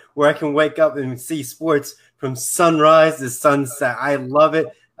more where I can wake up and see sports from sunrise to sunset? I love it.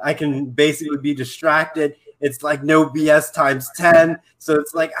 I can basically be distracted. It's like No BS times 10. So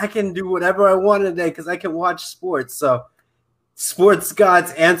it's like I can do whatever I want today because I can watch sports. So sports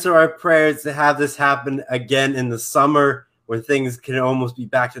gods, answer our prayers to have this happen again in the summer when things can almost be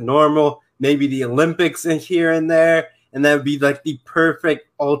back to normal. Maybe the Olympics in here and there. And that would be like the perfect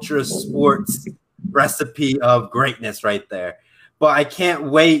ultra sports recipe of greatness right there. But I can't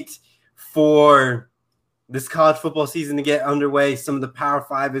wait for this college football season to get underway. Some of the Power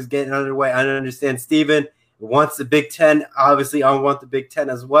 5 is getting underway. I understand Steven wants the Big Ten. Obviously, I want the Big Ten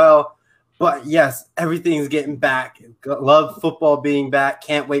as well. But yes, everything's getting back. Love football being back.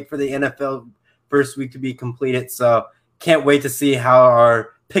 Can't wait for the NFL first week to be completed. So can't wait to see how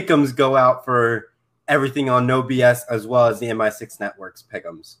our pick'ems go out for everything on No BS as well as the MI6 Network's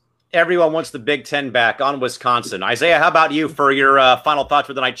pick'ems. Everyone wants the Big Ten back on Wisconsin. Isaiah, how about you for your final thoughts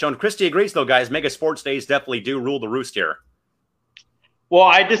for the night show? And Christy agrees, though, guys. Mega Sports Days definitely do rule the roost here. Well,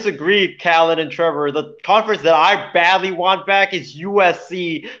 I disagree, Callan and Trevor. The conference that I badly want back is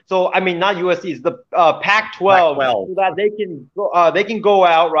USC. So, I mean, not USC, it's the Pac-12. Pac-12. So that they can go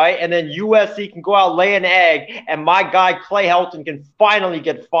out, right? And then USC can go out, lay an egg, and my guy Clay Helton can finally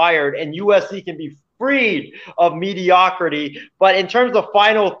get fired, and USC can be freed of mediocrity. But in terms of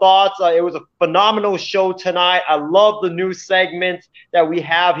final thoughts, it was a phenomenal show tonight. I love the new segments that we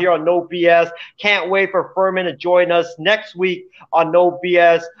have here on No BS. Can't wait for Furman to join us next week on No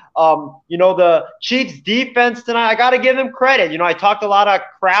BS. You know, the Chiefs defense tonight, I got to give them credit. You know, I talked a lot of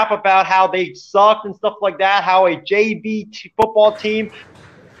crap about how they sucked and stuff like that, how a JV football team.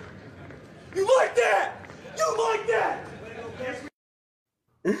 You like that? You like that?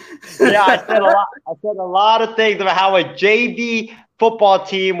 Yeah, I said a lot of things about how a JV football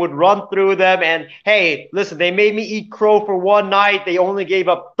team would run through them. And hey, listen, they made me eat crow for one night. They only gave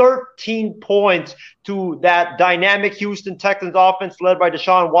up 13 points to that dynamic Houston Texans offense led by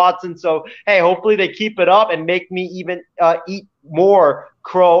Deshaun Watson. So hey, hopefully they keep it up and make me even eat more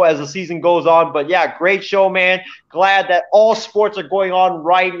crow as the season goes on. But yeah, great show, man. Glad that all sports are going on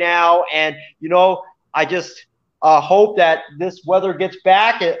right now. And you know, I just hope that this weather gets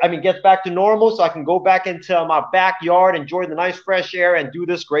back to normal so I can go back into my backyard, enjoy the nice fresh air, and do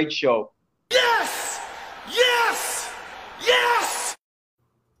this great show. Yes! Yes! Yes!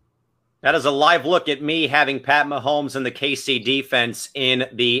 That is a live look at me having Pat Mahomes and the KC defense in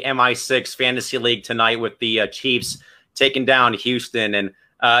the MI6 Fantasy League tonight with the Chiefs taking down Houston. And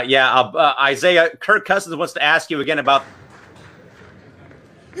Isaiah, Kirk Cousins wants to ask you again about.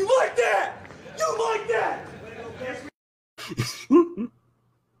 You like that? You like that?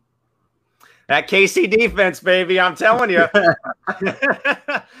 That KC defense, baby, I'm telling you.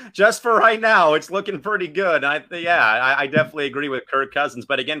 Just for right now, it's looking pretty good. I definitely agree with Kirk Cousins.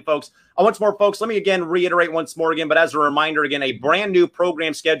 But again, folks, once more, folks, let me again reiterate once more again. But as a reminder, again, a brand new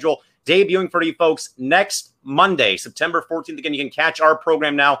program schedule debuting for you folks next Monday, September 14th. Again, you can catch our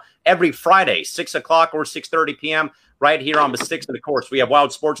program now every Friday, 6 o'clock or 6:30 p.m. right here on the 6th. And of course, we have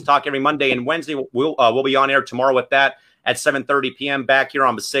Wild Sports Talk every Monday and Wednesday. We'll be on air tomorrow with that at 7:30 p.m. back here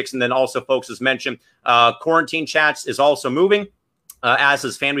on the 6th. And then also, folks, as mentioned, Quarantine Chats is also moving, as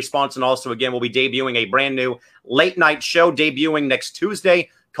is Fan Response. And also, again, we'll be debuting a brand new late night show debuting next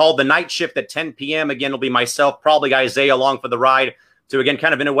Tuesday called The Night Shift at 10 p.m. Again, it'll be myself, probably Isaiah along for the ride to, again,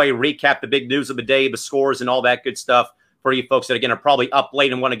 kind of in a way recap the big news of the day, the scores and all that good stuff for you folks that, again, are probably up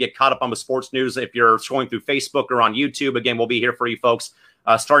late and want to get caught up on the sports news. If you're scrolling through Facebook or on YouTube, again, we'll be here for you folks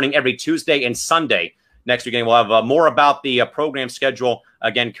starting every Tuesday and Sunday. Next week, we'll have more about the program schedule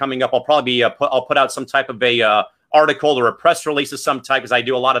again coming up. I'll probably be I'll put out some type of a article or a press release of some type because I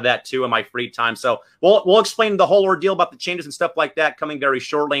do a lot of that too in my free time. So we'll explain the whole ordeal about the changes and stuff like that coming very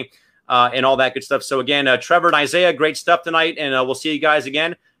shortly and all that good stuff. So again, Trevor and Isaiah, great stuff tonight, and we'll see you guys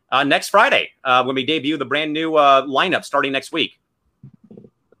again next Friday when we debut the brand new lineup starting next week.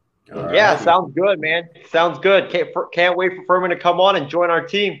 Yeah, sounds good, man. Sounds good. Can't wait for Furman to come on and join our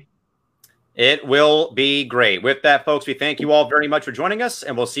team. It will be great. With that, folks, we thank you all very much for joining us,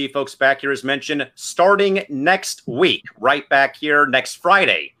 and we'll see you folks back here, as mentioned, starting next week, right back here next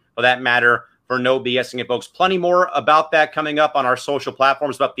Friday, for that matter, for No BSing it, folks. Plenty more about that coming up on our social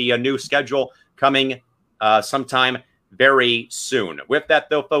platforms, about the new schedule coming sometime very soon. With that,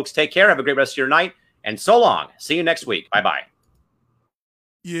 though, folks, take care. Have a great rest of your night, and so long. See you next week. Bye-bye.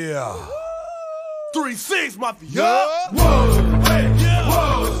 Yeah. 3-6, Mafia. Whoa. Hey. Yeah.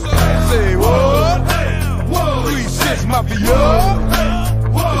 Whoa. Say what? 3-6, Mafia.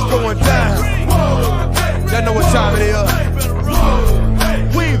 It's going down. Y'all know what time it is.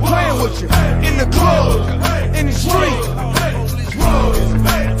 We ain't playing with you. In the club, in the street.